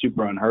time that was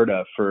super unheard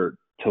of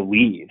to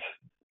leave,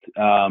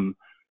 I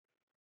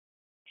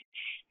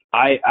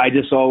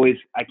just always,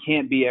 I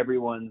can't be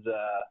everyone's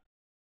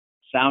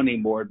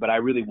sounding board, but I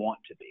really want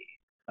to be.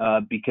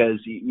 Because,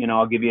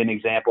 I'll give you an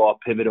example. I'll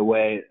pivot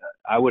away.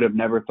 I would have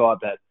never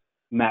thought that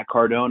Matt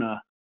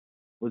Cardona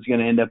was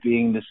going to end up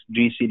being this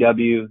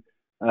GCW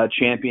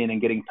champion and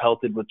getting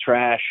pelted with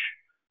trash.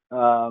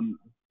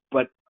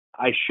 But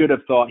I should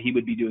have thought he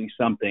would be doing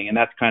something. And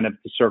that's kind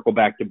of to circle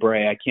back to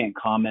Bray. I can't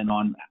comment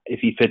on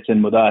if he fits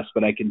in with us,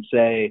 but I can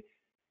say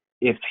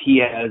if he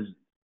has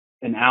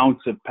an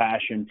ounce of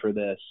passion for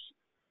this,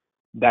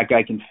 that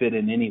guy can fit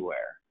in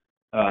anywhere.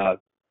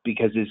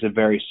 Because he's a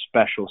very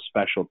special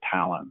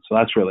talent. So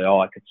that's really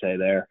all I could say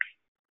there.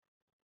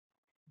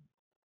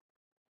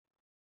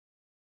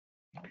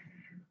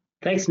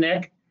 Thanks,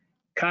 Nick.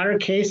 Connor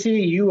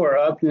Casey, you are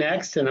up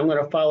next, and I'm going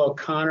to follow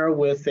Connor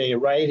with a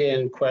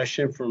write-in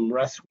question from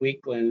Russ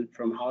Weekland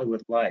from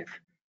Hollywood Life.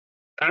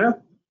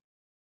 Connor?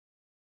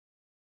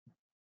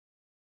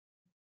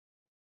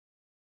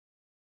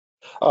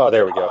 Oh,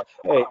 there we go.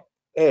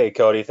 Hey,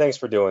 Cody, thanks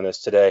for doing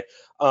this today.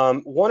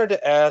 Wanted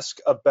to ask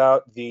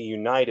about the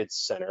United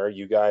Center.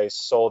 You guys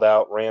sold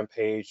out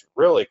Rampage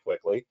really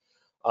quickly.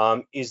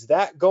 Is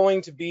that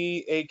going to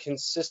be a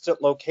consistent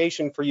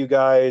location for you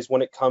guys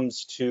when it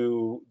comes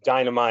to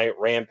Dynamite,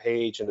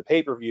 Rampage, and the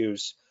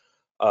pay-per-views?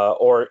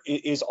 Or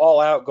is All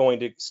Out going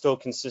to still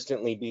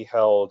consistently be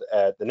held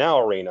at the Now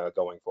Arena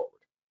going forward?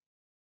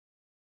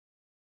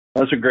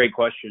 That's a great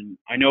question.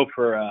 I know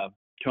for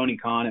Tony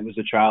Khan, it was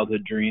a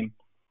childhood dream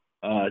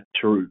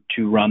to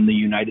run the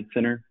United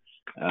Center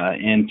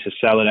and to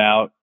sell it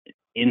out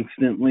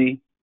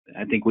instantly.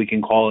 I think we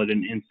can call it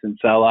an instant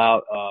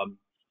sellout.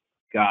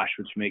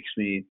 Which makes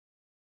me,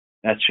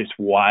 that's just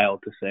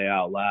wild to say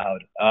out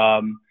loud.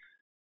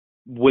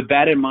 With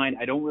that in mind,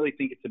 I don't really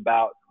think it's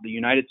about the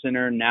United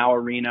Center, Now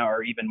Arena,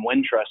 or even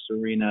Wintrust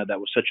Arena that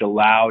was such a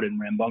loud and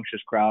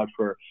rambunctious crowd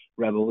for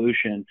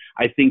Revolution.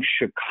 I think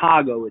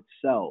Chicago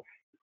itself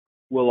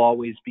will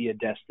always be a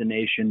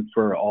destination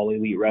for All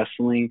Elite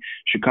Wrestling.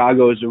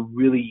 Chicago is a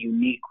really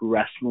unique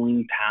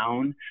wrestling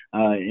town,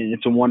 and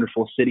it's a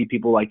wonderful city.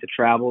 People like to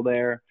travel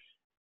there.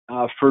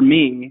 For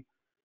me,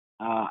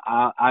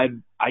 I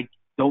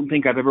don't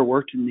think I've ever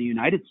worked in the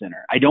United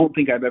Center. I don't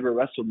think I've ever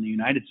wrestled in the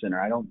United Center.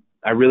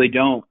 I really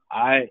don't.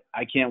 I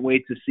can't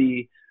wait to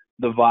see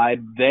the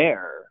vibe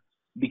there,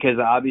 because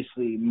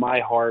obviously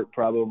my heart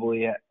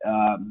probably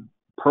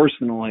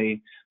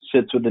personally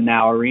sits with the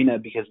Now Arena,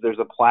 because there's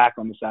a plaque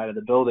on the side of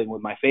the building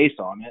with my face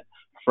on it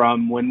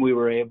from when we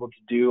were able to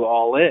do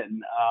All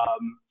In.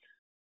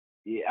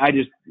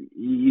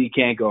 You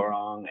can't go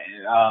wrong.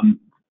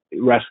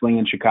 wrestling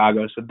in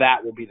Chicago. So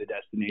that will be the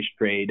destination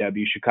for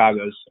AEW.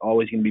 Chicago's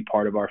always going to be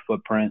part of our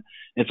footprint.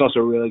 It's also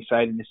really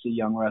exciting to see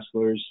young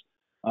wrestlers.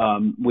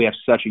 We have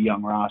such a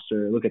young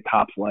roster. Look at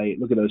Top Flight.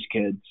 Look at those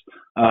kids.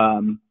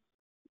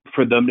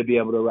 For them to be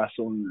able to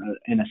wrestle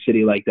in a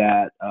city like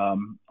that,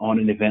 on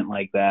an event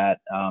like that,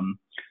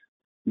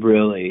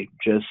 really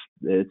just,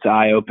 it's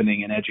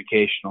eye-opening and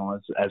educational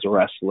as a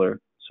wrestler.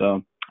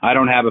 So I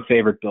don't have a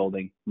favorite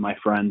building, my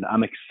friend.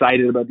 I'm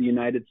excited about the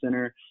United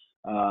Center,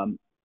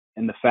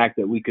 and the fact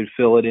that we could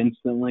fill it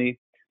instantly.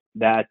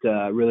 That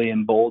really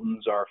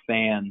emboldens our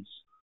fans.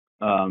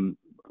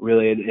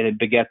 Really, it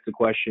begets the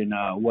question,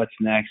 what's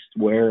next?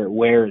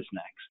 Where is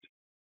next?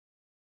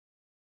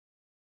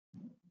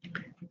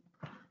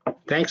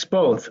 Thanks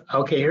both.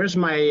 Okay, here's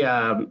my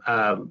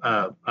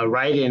a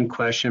write-in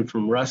question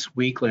from Russ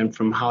Weekland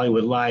from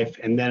Hollywood Life,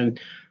 and then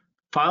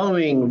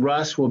following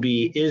Russ will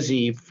be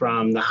Izzy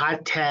from the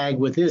Hot Tag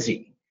with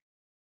Izzy.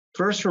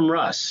 First from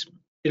Russ.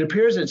 It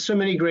appears that so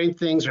many great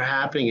things are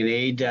happening in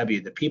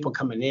AEW. The people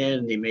coming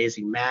in, the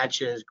amazing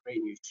matches,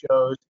 great new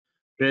shows.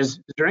 Is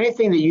there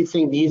anything that you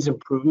think needs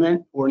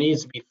improvement or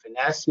needs to be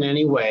finessed in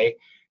any way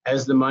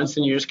as the months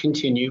and years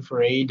continue for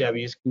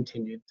AEW's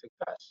continued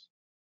success?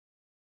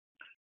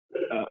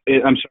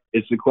 I'm sorry,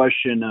 is the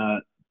question,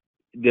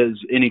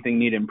 does anything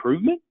need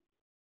improvement?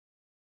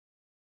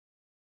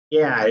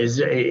 Yeah, is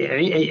there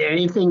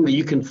anything that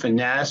you can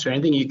finesse or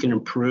anything you can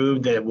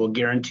improve that will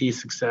guarantee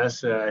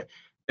success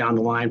down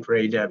the line for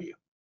AEW?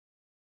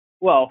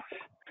 Well,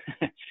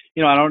 I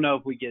don't know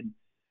if we get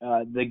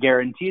the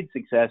guaranteed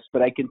success,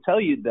 but I can tell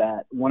you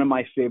that one of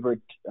my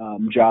favorite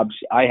jobs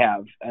I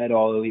have at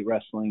All Elite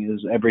Wrestling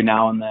is every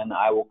now and then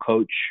I will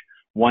coach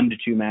 1 to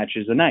 2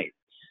 matches a night.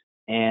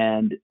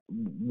 And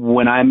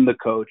when I'm the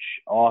coach,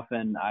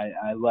 often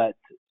I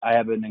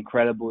have an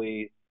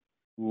incredibly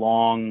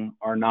long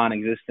or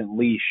non-existent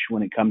leash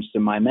when it comes to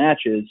my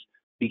matches,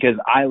 because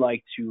I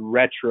like to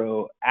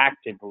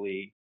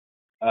retroactively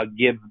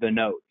give the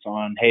notes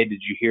on, hey,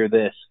 did you hear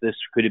this? This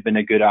could have been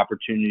a good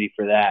opportunity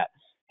for that.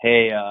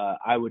 Hey,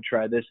 I would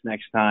try this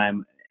next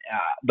time.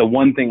 The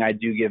one thing I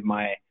do give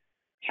my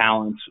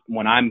talents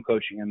when I'm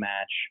coaching a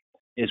match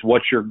is,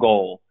 what's your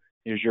goal?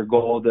 Is your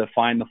goal to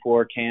find the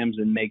floor cams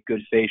and make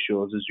good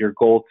facials? Is your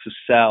goal to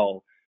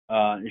sell?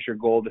 Is your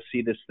goal to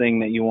see this thing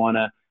that you want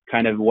to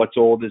kind of, what's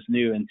old is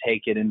new, and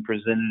take it and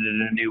present it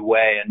in a new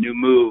way, a new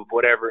move,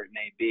 whatever it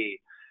may be.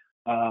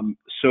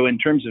 So in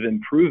terms of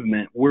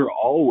improvement,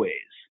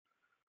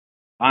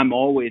 I'm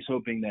always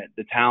hoping that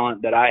the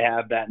talent that I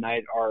have that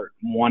night are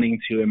wanting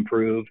to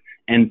improve,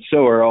 and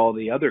so are all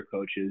the other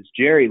coaches.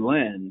 Jerry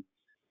Lynn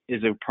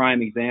is a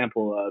prime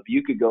example of,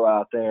 you could go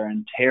out there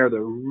and tear the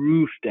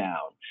roof down.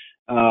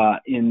 As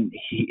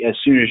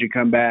soon as you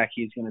come back,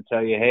 he's going to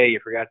tell you, hey, you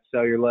forgot to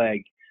sell your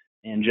leg,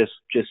 and just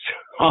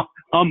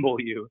humble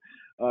you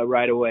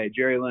right away.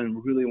 Jerry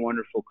Lynn, really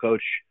wonderful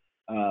coach.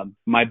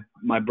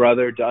 My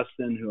brother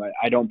Dustin, who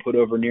I don't put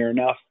over near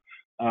enough,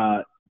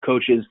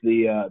 coaches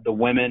the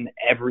women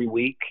every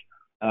week.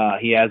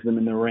 He has them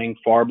in the ring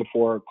far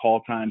before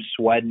call time,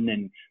 sweating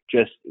and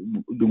just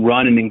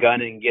running and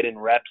gunning, getting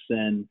reps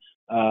in.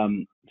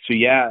 So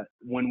yeah,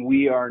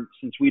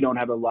 since we don't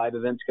have a live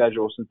event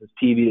schedule, since it's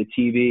TV to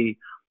TV,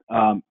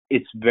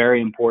 it's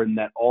very important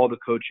that all the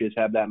coaches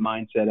have that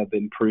mindset of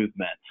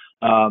improvement.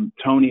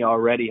 Tony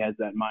already has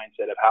that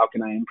mindset of, how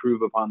can I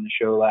improve upon the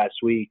show last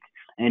week?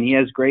 And he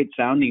has great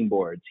sounding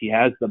boards. He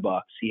has the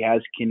Bucks. He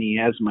has Kenny. He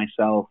has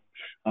myself.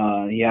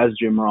 He has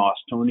Jim Ross,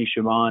 Tony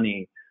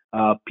Schiavone,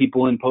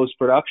 people in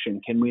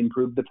post-production. Can we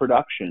improve the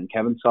production?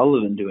 Kevin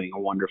Sullivan doing a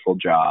wonderful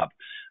job.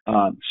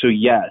 So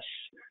yes,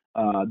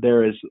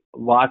 there is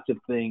lots of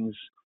things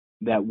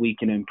that we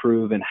can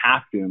improve and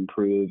have to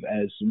improve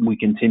as we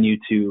continue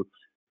to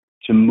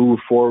move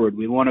forward.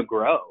 We want to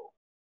grow.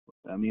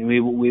 I mean,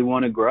 we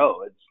want to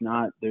grow.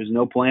 There's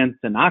no plans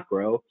to not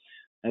grow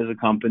as a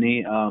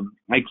company.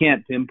 I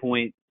can't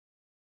pinpoint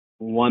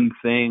one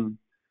thing.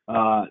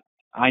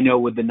 I know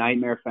with the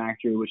Nightmare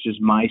Factory, which is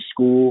my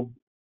school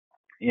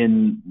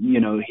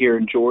here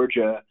in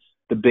Georgia,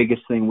 the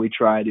biggest thing we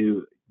try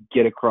to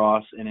get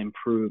across and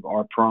improve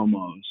our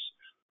promos.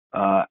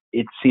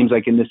 It seems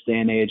like in this day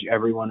and age,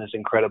 everyone is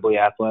incredibly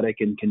athletic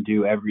and can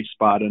do every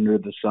spot under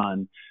the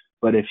sun.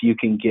 But if you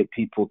can get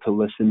people to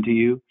listen to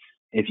you,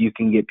 if you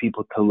can get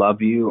people to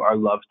love you or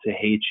love to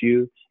hate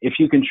you, if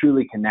you can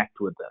truly connect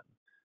with them,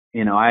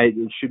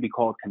 it should be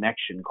called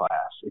connection class.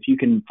 If you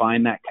can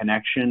find that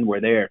connection where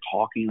they are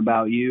talking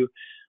about you,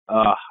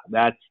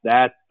 that's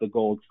the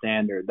gold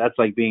standard. That's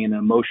like being an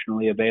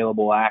emotionally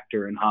available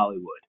actor in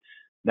Hollywood.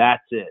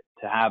 That's it,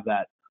 to have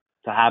that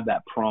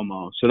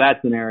promo. So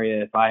that's an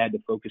area, if I had to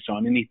focus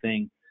on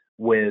anything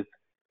with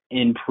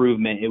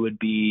improvement, it would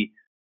be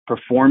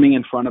performing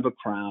in front of a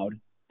crowd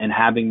and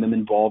having them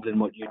involved in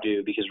what you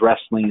do, because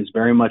wrestling is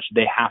very much,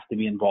 they have to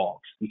be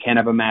involved. You can't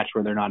have a match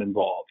where they're not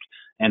involved,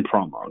 and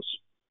promos.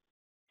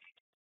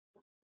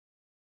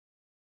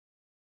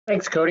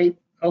 Thanks, Cody.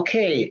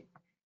 Okay.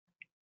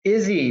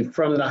 Izzy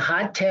from the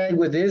Hot Tag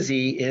with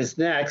Izzy is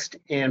next,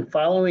 and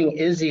following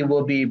Izzy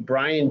will be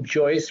Brian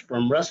Joyce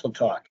from Wrestle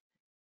Talk.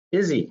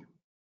 Izzy.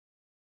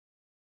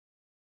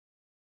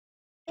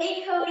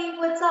 Hey Cody,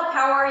 what's up?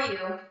 How are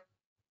you?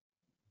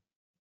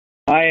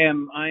 I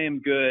am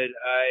good.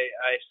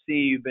 I see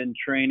you've been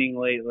training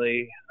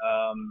lately,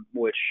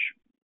 which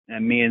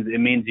it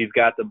means you've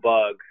got the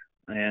bug,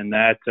 and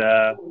that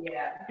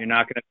Yeah. you're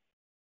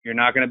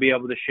not gonna be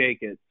able to shake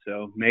it.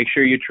 So make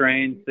sure you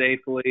train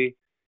safely.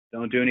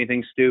 Don't do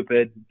anything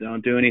stupid.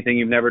 Don't do anything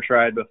you've never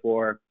tried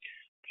before.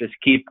 Just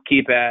keep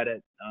at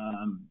it.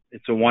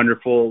 It's a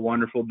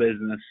wonderful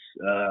business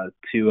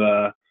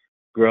to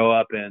grow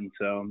up in.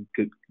 So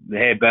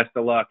hey, best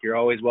of luck. You're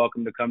always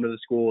welcome to come to the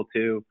school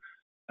too,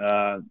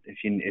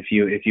 if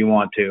you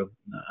want to.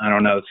 I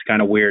don't know. It's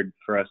kind of weird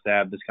for us to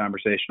have this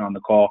conversation on the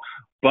call,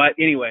 but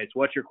anyways,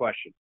 what's your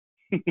question?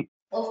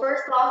 Well,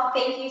 first off,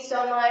 thank you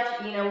so much.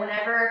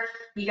 Whenever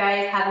you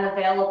guys have an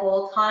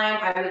available time,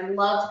 I would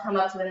love to come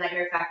up to the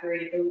Nightmare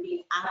Factory. It would be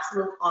an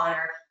absolute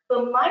honor.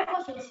 But my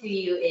question to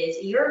you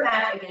is, your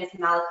match against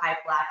Malachi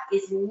Black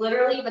is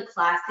literally the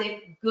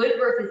classic good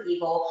versus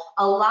evil,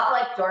 a lot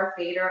like Darth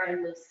Vader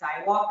and Luke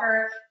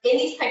Skywalker. In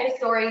these type of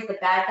stories, the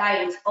bad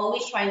guy is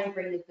always trying to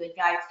bring the good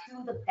guy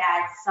to the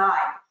bad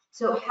side.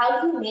 So how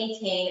do you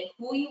maintain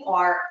who you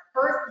are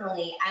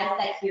personally as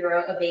that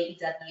hero of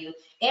AEW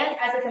and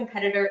as a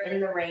competitor in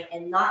the ring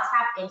and not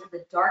tap into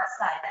the dark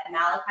side that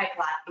Malachi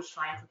Black is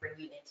trying to bring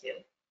you into?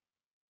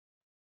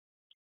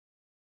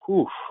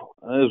 Oof,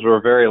 those were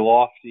very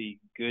lofty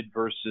good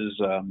versus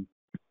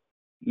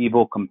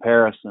evil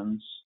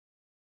comparisons.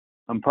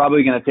 I'm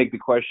probably going to take the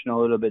question a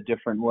little bit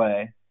different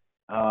way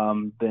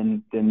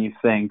than you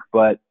think,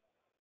 but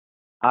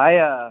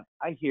I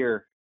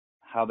hear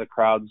how the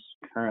crowds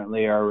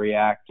currently are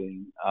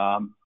reacting.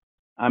 I'm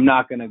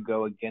not going to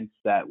go against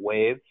that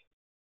wave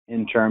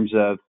in terms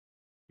of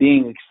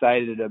being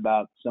excited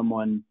about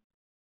someone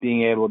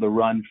being able to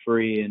run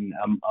free in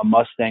a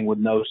Mustang with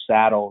no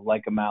saddle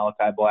like a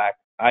Malachi Black.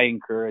 I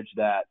encourage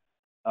that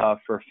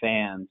for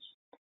fans,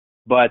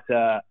 but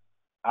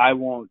I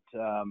won't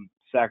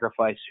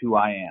sacrifice who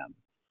I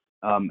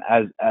am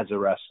as a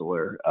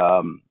wrestler.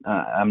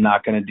 I'm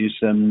not going to do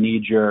some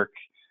knee-jerk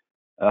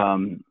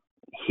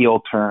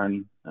heel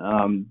turn.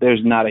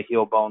 There's not a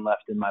heel bone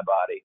left in my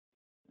body.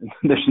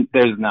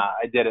 There's not.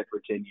 I did it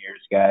for 10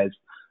 years, guys.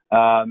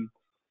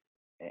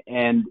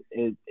 And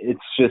it's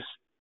just,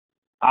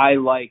 I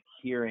like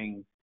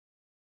hearing,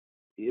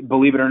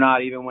 believe it or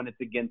not, even when it's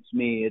against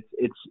me,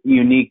 it's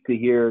unique to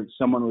hear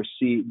someone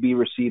be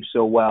received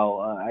so well.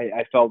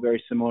 I felt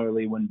very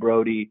similarly when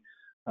Brody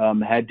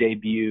had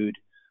debuted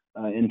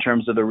in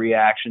terms of the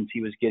reactions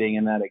he was getting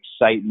and that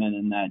excitement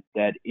and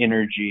that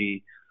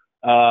energy.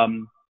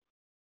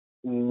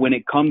 When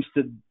it comes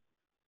to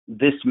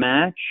this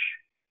match,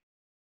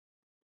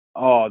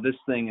 this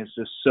thing is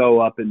just so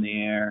up in the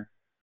air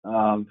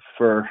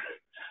for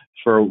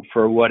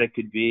what it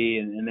could be,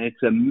 and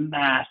it's a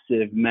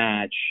massive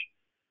match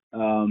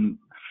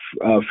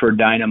for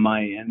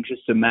Dynamite, and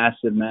just a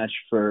massive match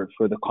for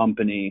the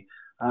company.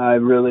 I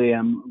really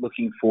am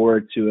looking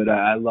forward to it.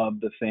 I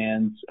love the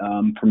fans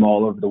from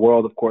all over the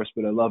world, of course,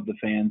 but I love the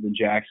fans in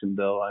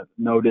Jacksonville.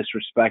 No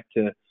disrespect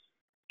to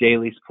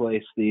Daly's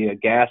Place, the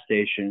gas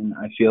station.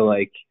 I feel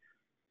like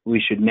we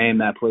should name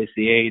that place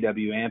the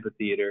AEW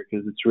Amphitheater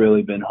because it's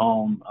really been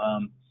home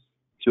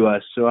to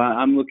us. So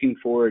I'm looking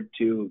forward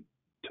to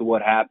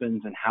what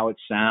happens and how it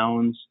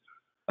sounds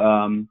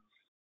and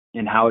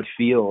how it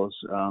feels.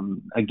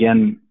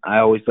 Again, I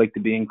always like to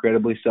be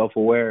incredibly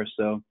self-aware,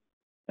 so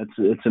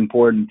it's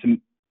important.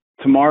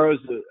 Tomorrow's,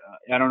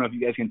 I don't know if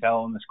you guys can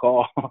tell on this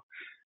call,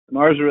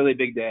 tomorrow's a really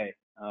big day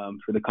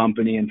for the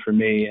company and for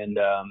me, and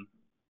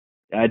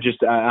I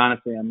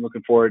honestly, I'm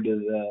looking forward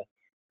to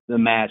the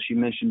match. You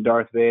mentioned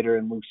Darth Vader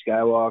and Luke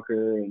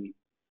Skywalker, and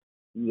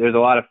there's a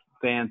lot of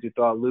fans who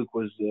thought Luke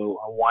was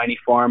a whiny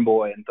farm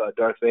boy and thought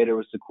Darth Vader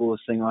was the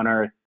coolest thing on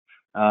earth.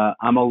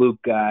 I'm a Luke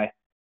guy.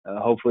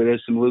 Hopefully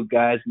there's some Luke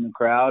guys in the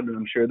crowd, and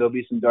I'm sure there'll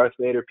be some Darth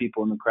Vader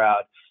people in the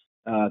crowd.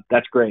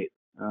 That's great.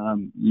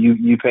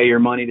 You pay your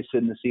money to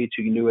sit in the seats.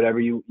 You can do whatever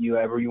you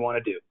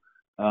want to do.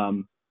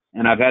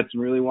 And I've had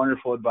some really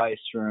wonderful advice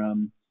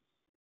from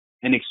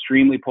an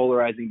extremely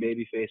polarizing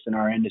babyface in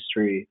our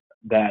industry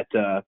that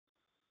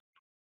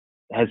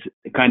has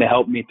kind of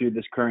helped me through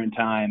this current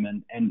time.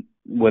 And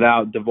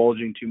without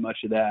divulging too much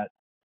of that,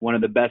 one of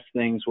the best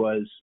things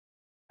was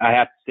I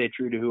have to stay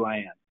true to who I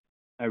am.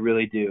 I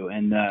really do.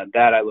 And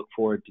that I look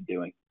forward to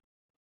doing.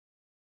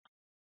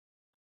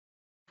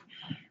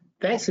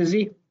 Thanks,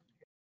 Izzy.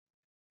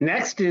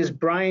 Next is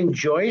Brian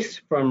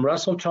Joyce from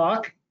Wrestle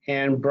Talk,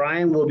 and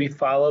Brian will be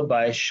followed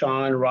by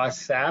Sean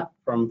Ross Sapp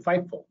from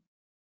Fightful.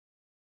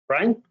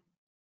 Brian?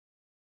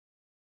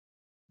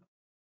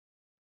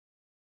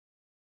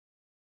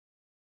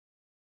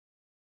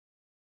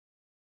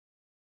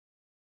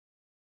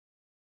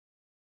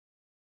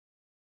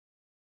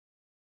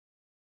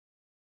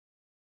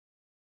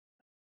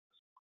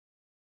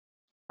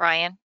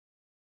 Brian?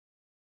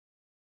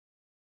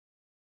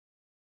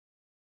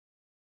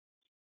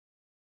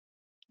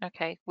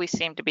 Okay, we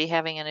seem to be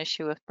having an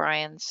issue with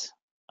Brian's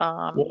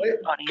Well,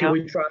 can audio.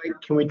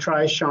 we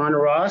try Sean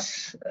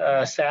Ross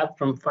Sapp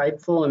from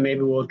Fightful, and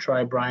maybe we'll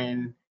try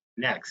Brian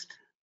next.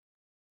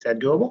 Is that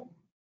doable?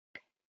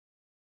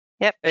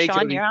 Yep, Hey, Sean,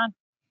 Cody. you're on.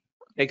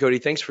 Hey, Cody,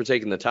 thanks for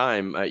taking the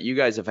time. You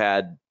guys have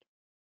had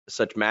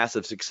such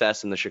massive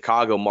success in the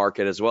Chicago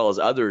market as well as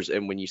others.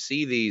 And when you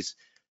see these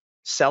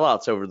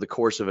sellouts over the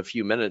course of a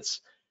few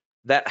minutes,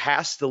 that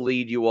has to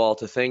lead you all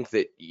to think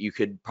that you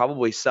could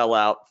probably sell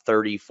out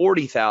 30,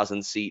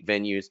 40,000 seat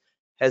venues.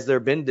 Has there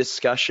been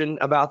discussion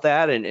about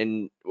that?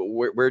 And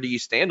where do you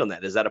stand on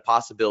that? Is that a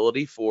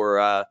possibility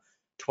for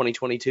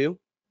 2022?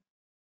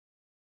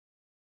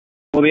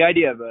 Well, the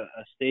idea of a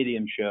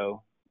stadium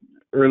show,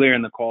 earlier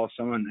in the call,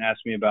 someone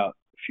asked me about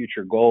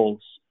future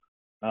goals.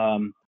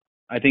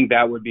 I think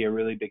that would be a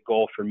really big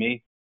goal for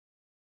me.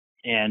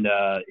 And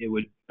it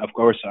would, of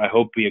course, I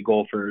hope be a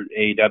goal for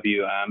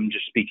AEW. I'm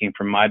just speaking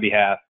from my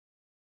behalf,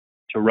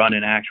 to run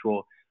an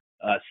actual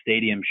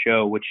stadium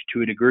show, which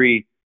to a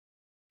degree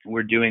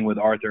we're doing with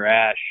Arthur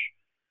Ashe,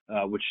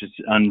 which is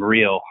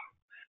unreal.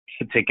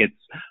 The tickets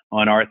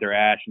on Arthur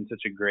Ashe in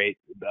such a great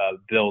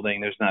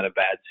building. There's not a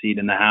bad seat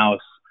in the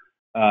house.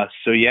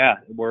 So yeah,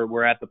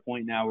 we're at the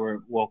point now where,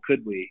 well,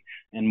 could we,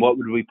 and what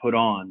would we put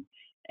on,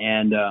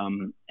 and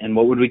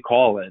what would we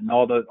call it, and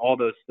all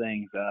those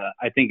things.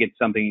 I think it's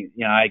something,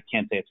 I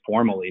can't say it's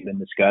formally been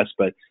discussed,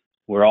 but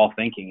we're all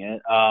thinking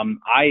it.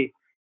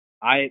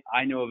 I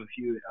know of a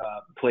few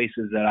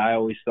places that I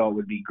always thought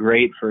would be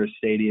great for a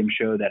stadium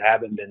show that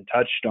haven't been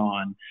touched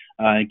on.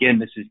 Again,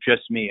 this is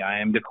just me. I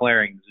am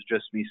declaring, this is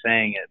just me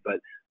saying it, but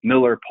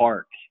Miller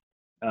Park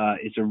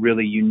is a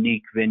really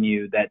unique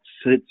venue that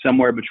sits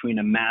somewhere between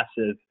a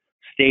massive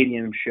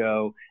stadium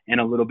show and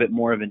a little bit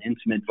more of an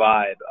intimate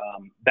vibe.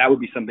 That would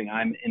be something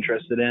I'm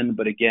interested in.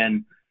 But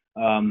again,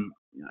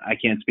 I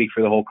can't speak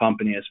for the whole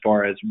company as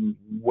far as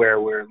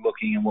where we're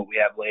looking and what we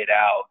have laid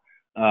out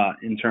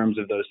in terms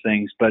of those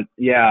things. But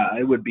yeah,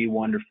 it would be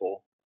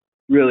wonderful,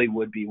 really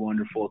would be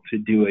wonderful to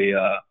do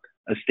a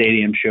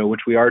stadium show,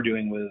 which we are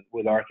doing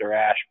with Arthur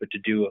Ashe, but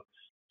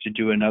to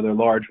do another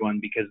large one,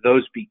 because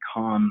those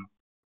become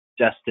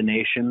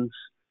destinations.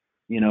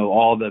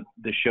 All the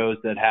shows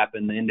that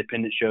happen, the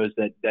independent shows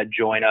that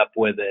join up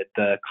with it,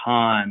 the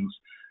cons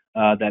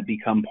that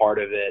become part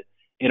of it.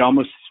 It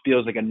almost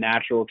feels like a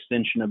natural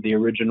extension of the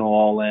original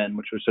All In,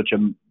 which was such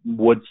a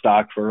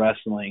Woodstock for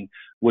wrestling,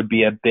 would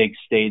be a big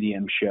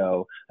stadium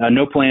show.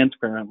 No plans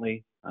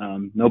currently,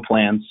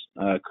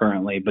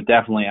 but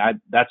definitely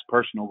that's a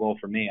personal goal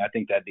for me. I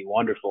think that'd be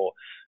wonderful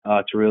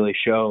to really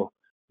show,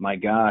 my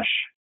gosh,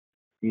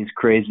 these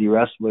crazy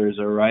wrestlers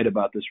are right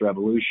about this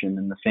revolution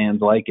and the fans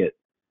like it.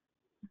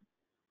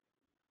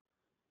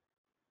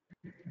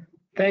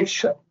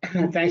 Thanks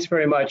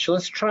very much.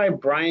 Let's try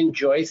Brian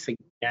Joyce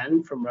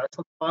again from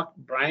Wrestle Talk.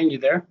 Brian, you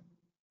there?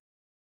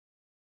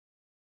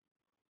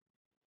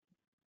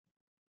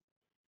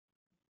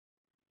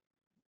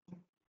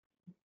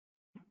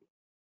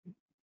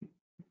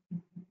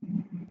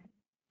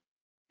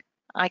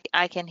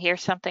 I can hear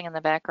something in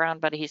the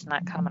background, but he's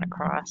not coming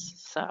across.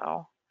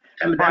 So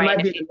That Brian,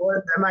 might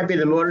be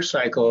the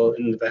motorcycle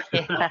in the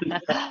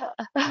background.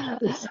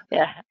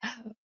 yeah.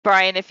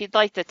 Brian, if you'd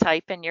like to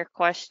type in your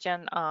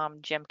question,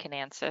 Jim can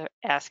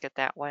ask it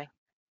that way.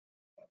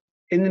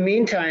 In the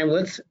meantime,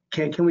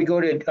 can we go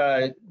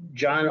to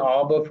John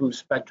Alba from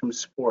Spectrum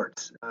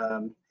Sports?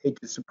 Hate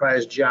to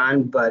surprise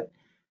John, but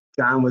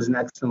John was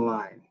next in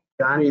line.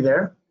 John, are you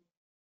there?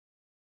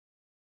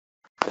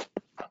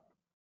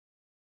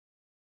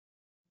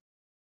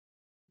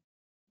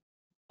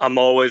 I'm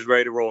always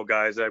ready to roll,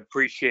 guys. I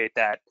appreciate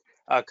that.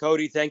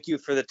 Cody, thank you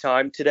for the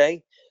time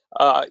today.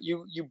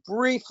 You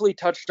briefly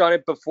touched on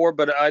it before,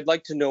 but I'd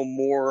like to know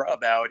more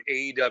about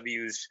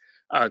AEW's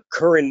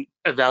current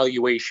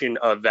evaluation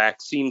of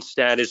vaccine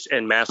status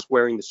and mask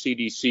wearing. The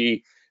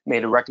CDC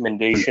made a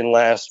recommendation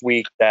last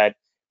week that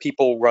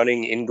people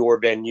running indoor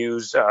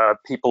venues,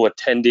 people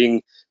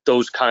attending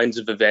those kinds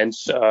of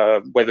events,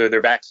 whether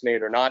they're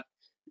vaccinated or not,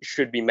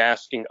 should be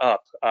masking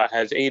up.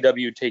 Has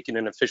AEW taken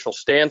an official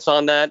stance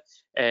on that?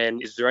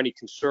 And is there any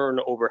concern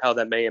over how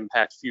that may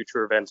impact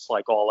future events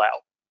like All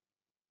Out?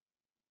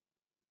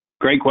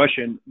 Great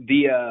question.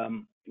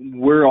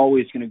 We're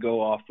always going to go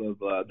off of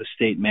the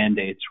state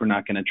mandates. We're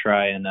not going to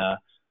try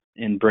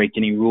and break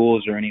any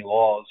rules or any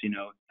laws.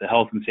 The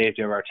health and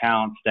safety of our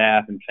talent,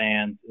 staff, and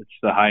fans, it's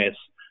the highest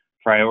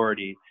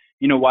priority.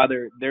 While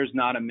there's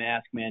not a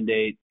mask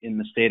mandate in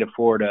the state of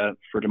Florida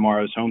for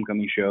tomorrow's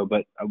homecoming show,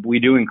 but we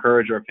do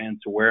encourage our fans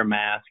to wear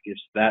masks if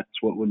that's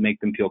what would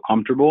make them feel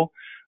comfortable.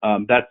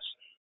 That's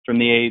from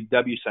the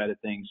AEW side of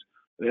things.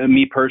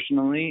 Me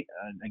personally,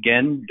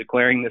 again,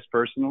 declaring this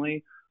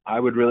personally, I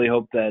would really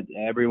hope that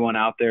everyone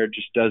out there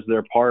just does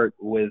their part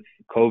with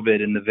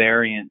COVID and the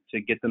variant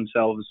to get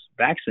themselves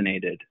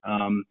vaccinated.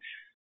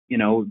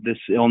 This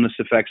illness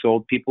affects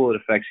old people. It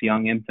affects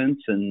young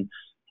infants. And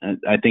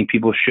I think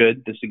people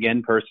should, this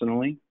again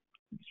personally,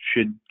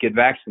 should get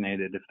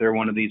vaccinated. If they're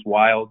one of these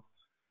wild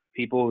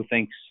people who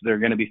thinks they're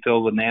going to be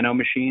filled with nano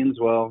machines,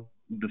 well,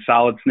 the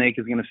Solid Snake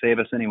is going to save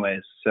us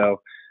anyways.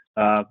 So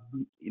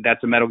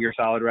that's a Metal Gear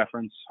Solid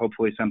reference.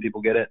 Hopefully some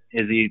people get it.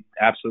 Izzy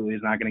absolutely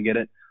is not going to get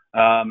it.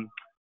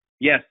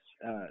 Yes,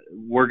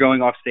 we're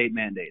going off state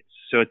mandates.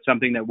 So it's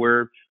something that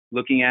we're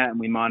looking at and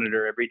we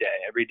monitor every day.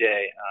 Every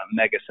day,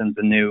 Mega sends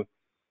a new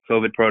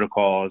COVID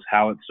protocols,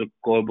 how it's looked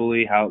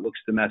globally, how it looks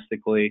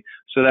domestically,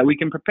 so that we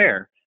can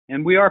prepare.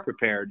 And we are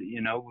prepared.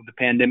 The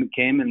pandemic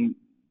came, and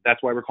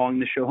that's why we're calling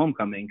this show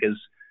Homecoming, because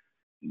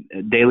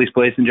Daly's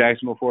Place in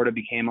Jacksonville, Florida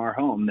became our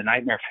home. The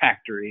Nightmare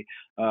Factory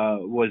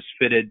was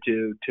fitted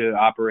to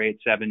operate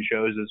 7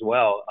 shows as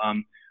well.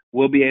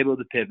 We'll be able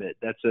to pivot.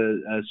 That's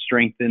a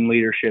strength in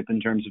leadership in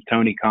terms of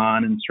Tony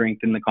Khan and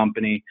strength in the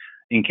company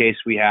in case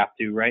we have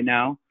to. Right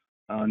now,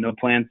 no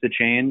plans to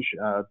change.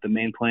 The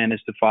main plan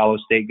is to follow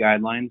state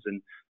guidelines.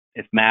 And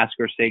if masks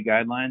are state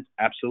guidelines,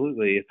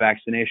 absolutely. If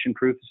vaccination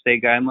proof is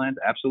state guidelines,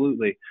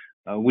 absolutely.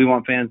 We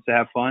want fans to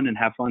have fun and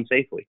have fun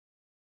safely.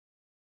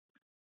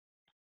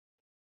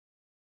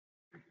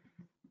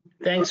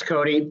 Thanks,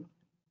 Cody.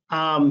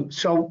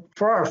 So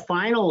for our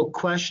final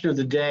question of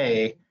the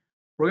day,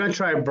 we're going to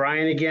try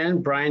Brian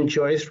again, Brian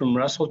Joyce from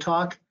Wrestle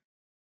Talk.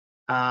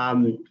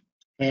 And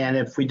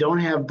if we don't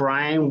have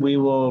Brian, we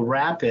will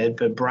wrap it.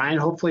 But Brian,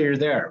 hopefully you're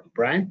there.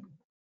 Brian?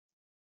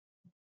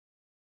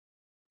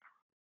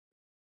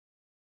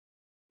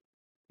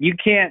 You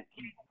can't,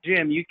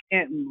 Jim, you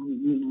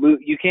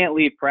can't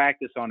leave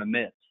practice on a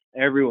miss.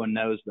 Everyone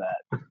knows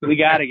that. We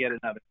got to get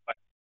another question.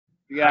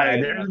 All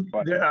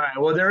right,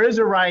 well, there is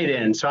a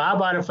write-in. So how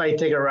about if I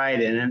take a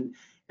write-in?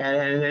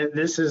 And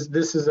this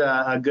is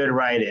a good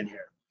write-in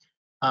here.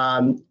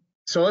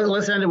 So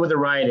let's end it with a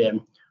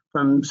write-in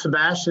from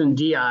Sebastian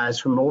Diaz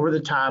from Over the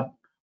Top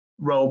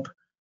Rope.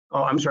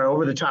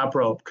 Over the Top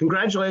Rope.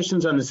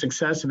 Congratulations on the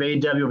success of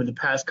AEW over the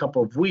past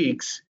couple of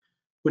weeks,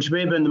 which may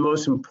have been the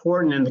most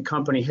important in the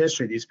company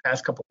history these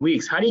past couple of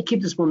weeks. How do you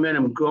keep this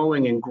momentum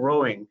going and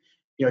growing?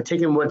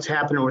 Taking what's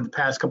happened over the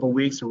past couple of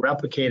weeks and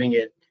replicating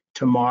it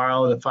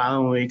tomorrow, the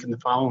following week, and the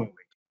following week?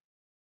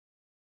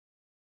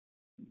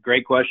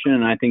 Great question.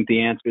 And I think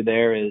the answer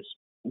there is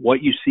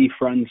what you see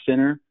front and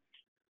center,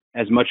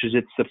 as much as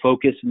it's the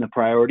focus and the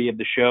priority of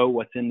the show,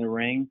 what's in the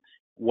ring.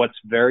 What's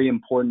very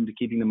important to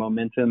keeping the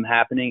momentum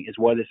happening is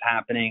what is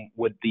happening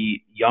with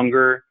the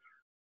younger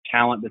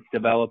talent that's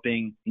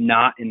developing,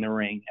 not in the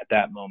ring at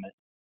that moment.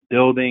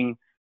 Building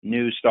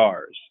new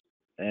stars.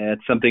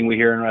 It's something we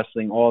hear in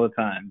wrestling all the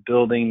time,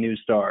 building new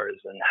stars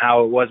and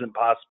how it wasn't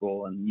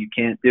possible and you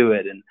can't do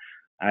it. And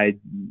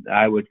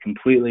I would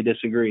completely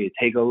disagree.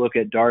 Take a look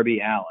at Darby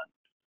Allin.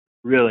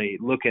 Really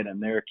look at him.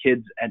 There are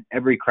kids at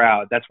every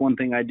crowd. That's one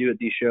thing I do at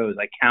these shows.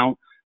 I count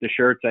the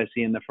shirts I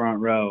see in the front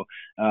row.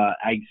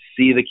 I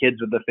see the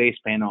kids with the face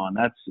paint on.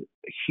 That's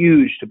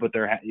huge to put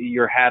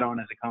your hat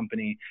on as a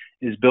company,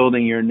 is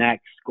building your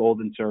next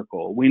golden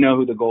circle. We know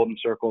who the golden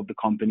circle of the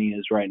company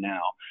is right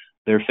now.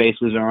 Their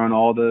faces are on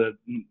all the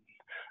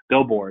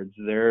billboards.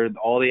 They're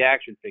all the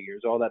action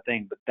figures, all that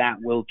thing, but that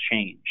will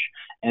change.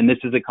 And this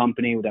is a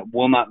company that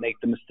will not make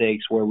the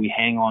mistakes where we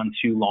hang on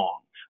too long.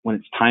 When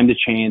it's time to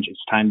change,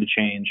 it's time to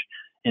change.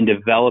 And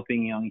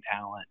developing young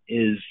talent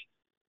is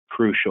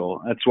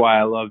crucial. That's why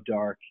I love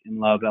Dark and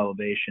love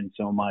Elevation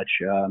so much,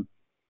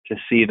 to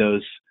see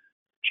those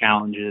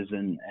challenges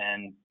and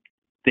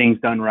things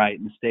done right,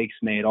 mistakes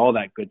made, all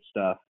that good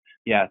stuff.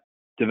 Yeah,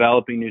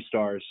 developing new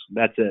stars.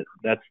 That's it.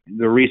 That's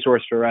the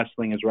resource for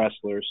wrestling as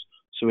wrestlers.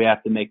 So we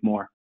have to make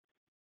more.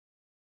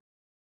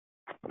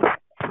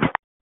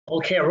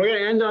 Okay, we're going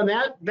to end on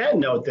that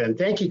note then.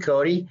 Thank you,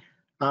 Cody.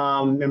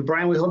 And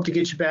Brian, we hope to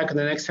get you back on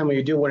the next time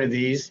we do one of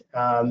these.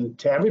 To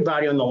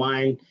everybody on the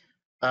line,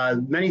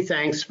 many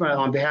thanks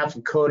on behalf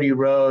of Cody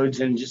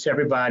Rhodes and just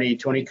everybody,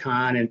 Tony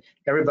Khan and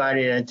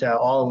everybody at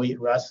All Elite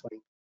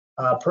Wrestling.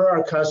 Per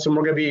our custom,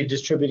 we're going to be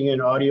distributing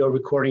an audio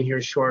recording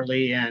here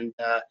shortly. And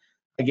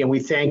again, we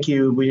thank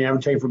you. We never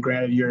take for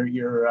granted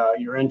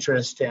your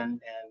interest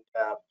and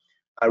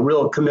a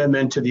real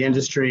commitment to the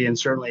industry and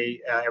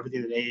certainly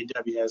everything that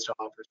AEW has to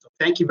offer. So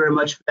thank you very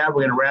much for that.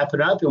 We're going to wrap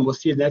it up and we'll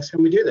see you next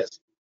time we do this.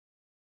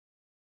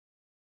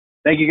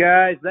 Thank you,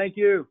 guys. Thank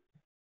you.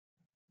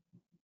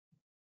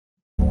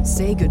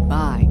 Say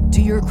goodbye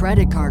to your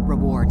credit card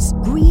rewards.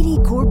 Greedy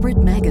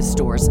corporate mega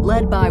stores,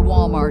 led by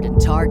Walmart and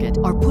Target,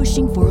 are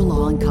pushing for a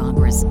law in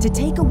Congress to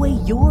take away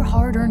your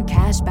hard-earned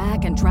cash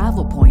back and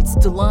travel points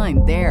to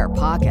line their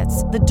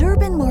pockets. The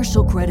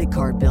Durbin-Marshall credit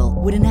card bill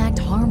would enact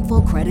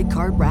harmful credit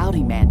card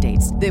routing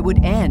mandates that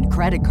would end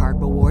credit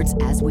card rewards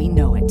as we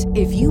know it.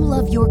 If you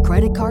love your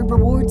credit card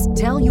rewards,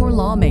 tell your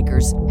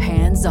lawmakers,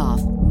 hands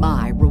off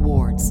my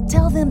rewards.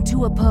 Tell them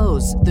to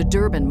oppose the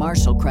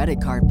Durbin-Marshall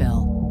credit card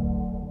bill.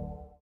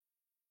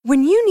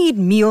 When you need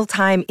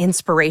mealtime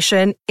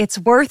inspiration, it's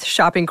worth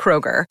shopping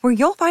Kroger, where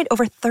you'll find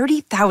over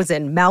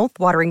 30,000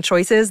 mouth-watering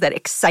choices that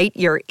excite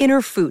your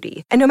inner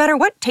foodie. And no matter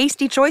what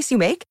tasty choice you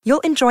make,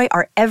 you'll enjoy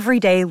our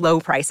everyday low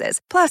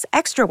prices, plus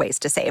extra ways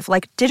to save,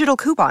 like digital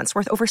coupons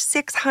worth over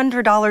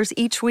 $600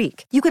 each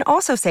week. You can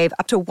also save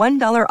up to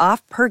 $1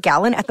 off per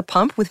gallon at the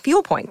pump with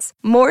fuel points.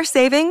 More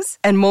savings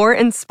and more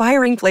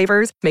inspiring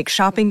flavors make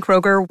shopping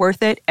Kroger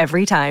worth it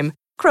every time.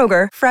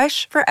 Kroger,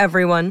 fresh for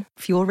everyone.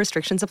 Fuel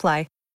restrictions apply.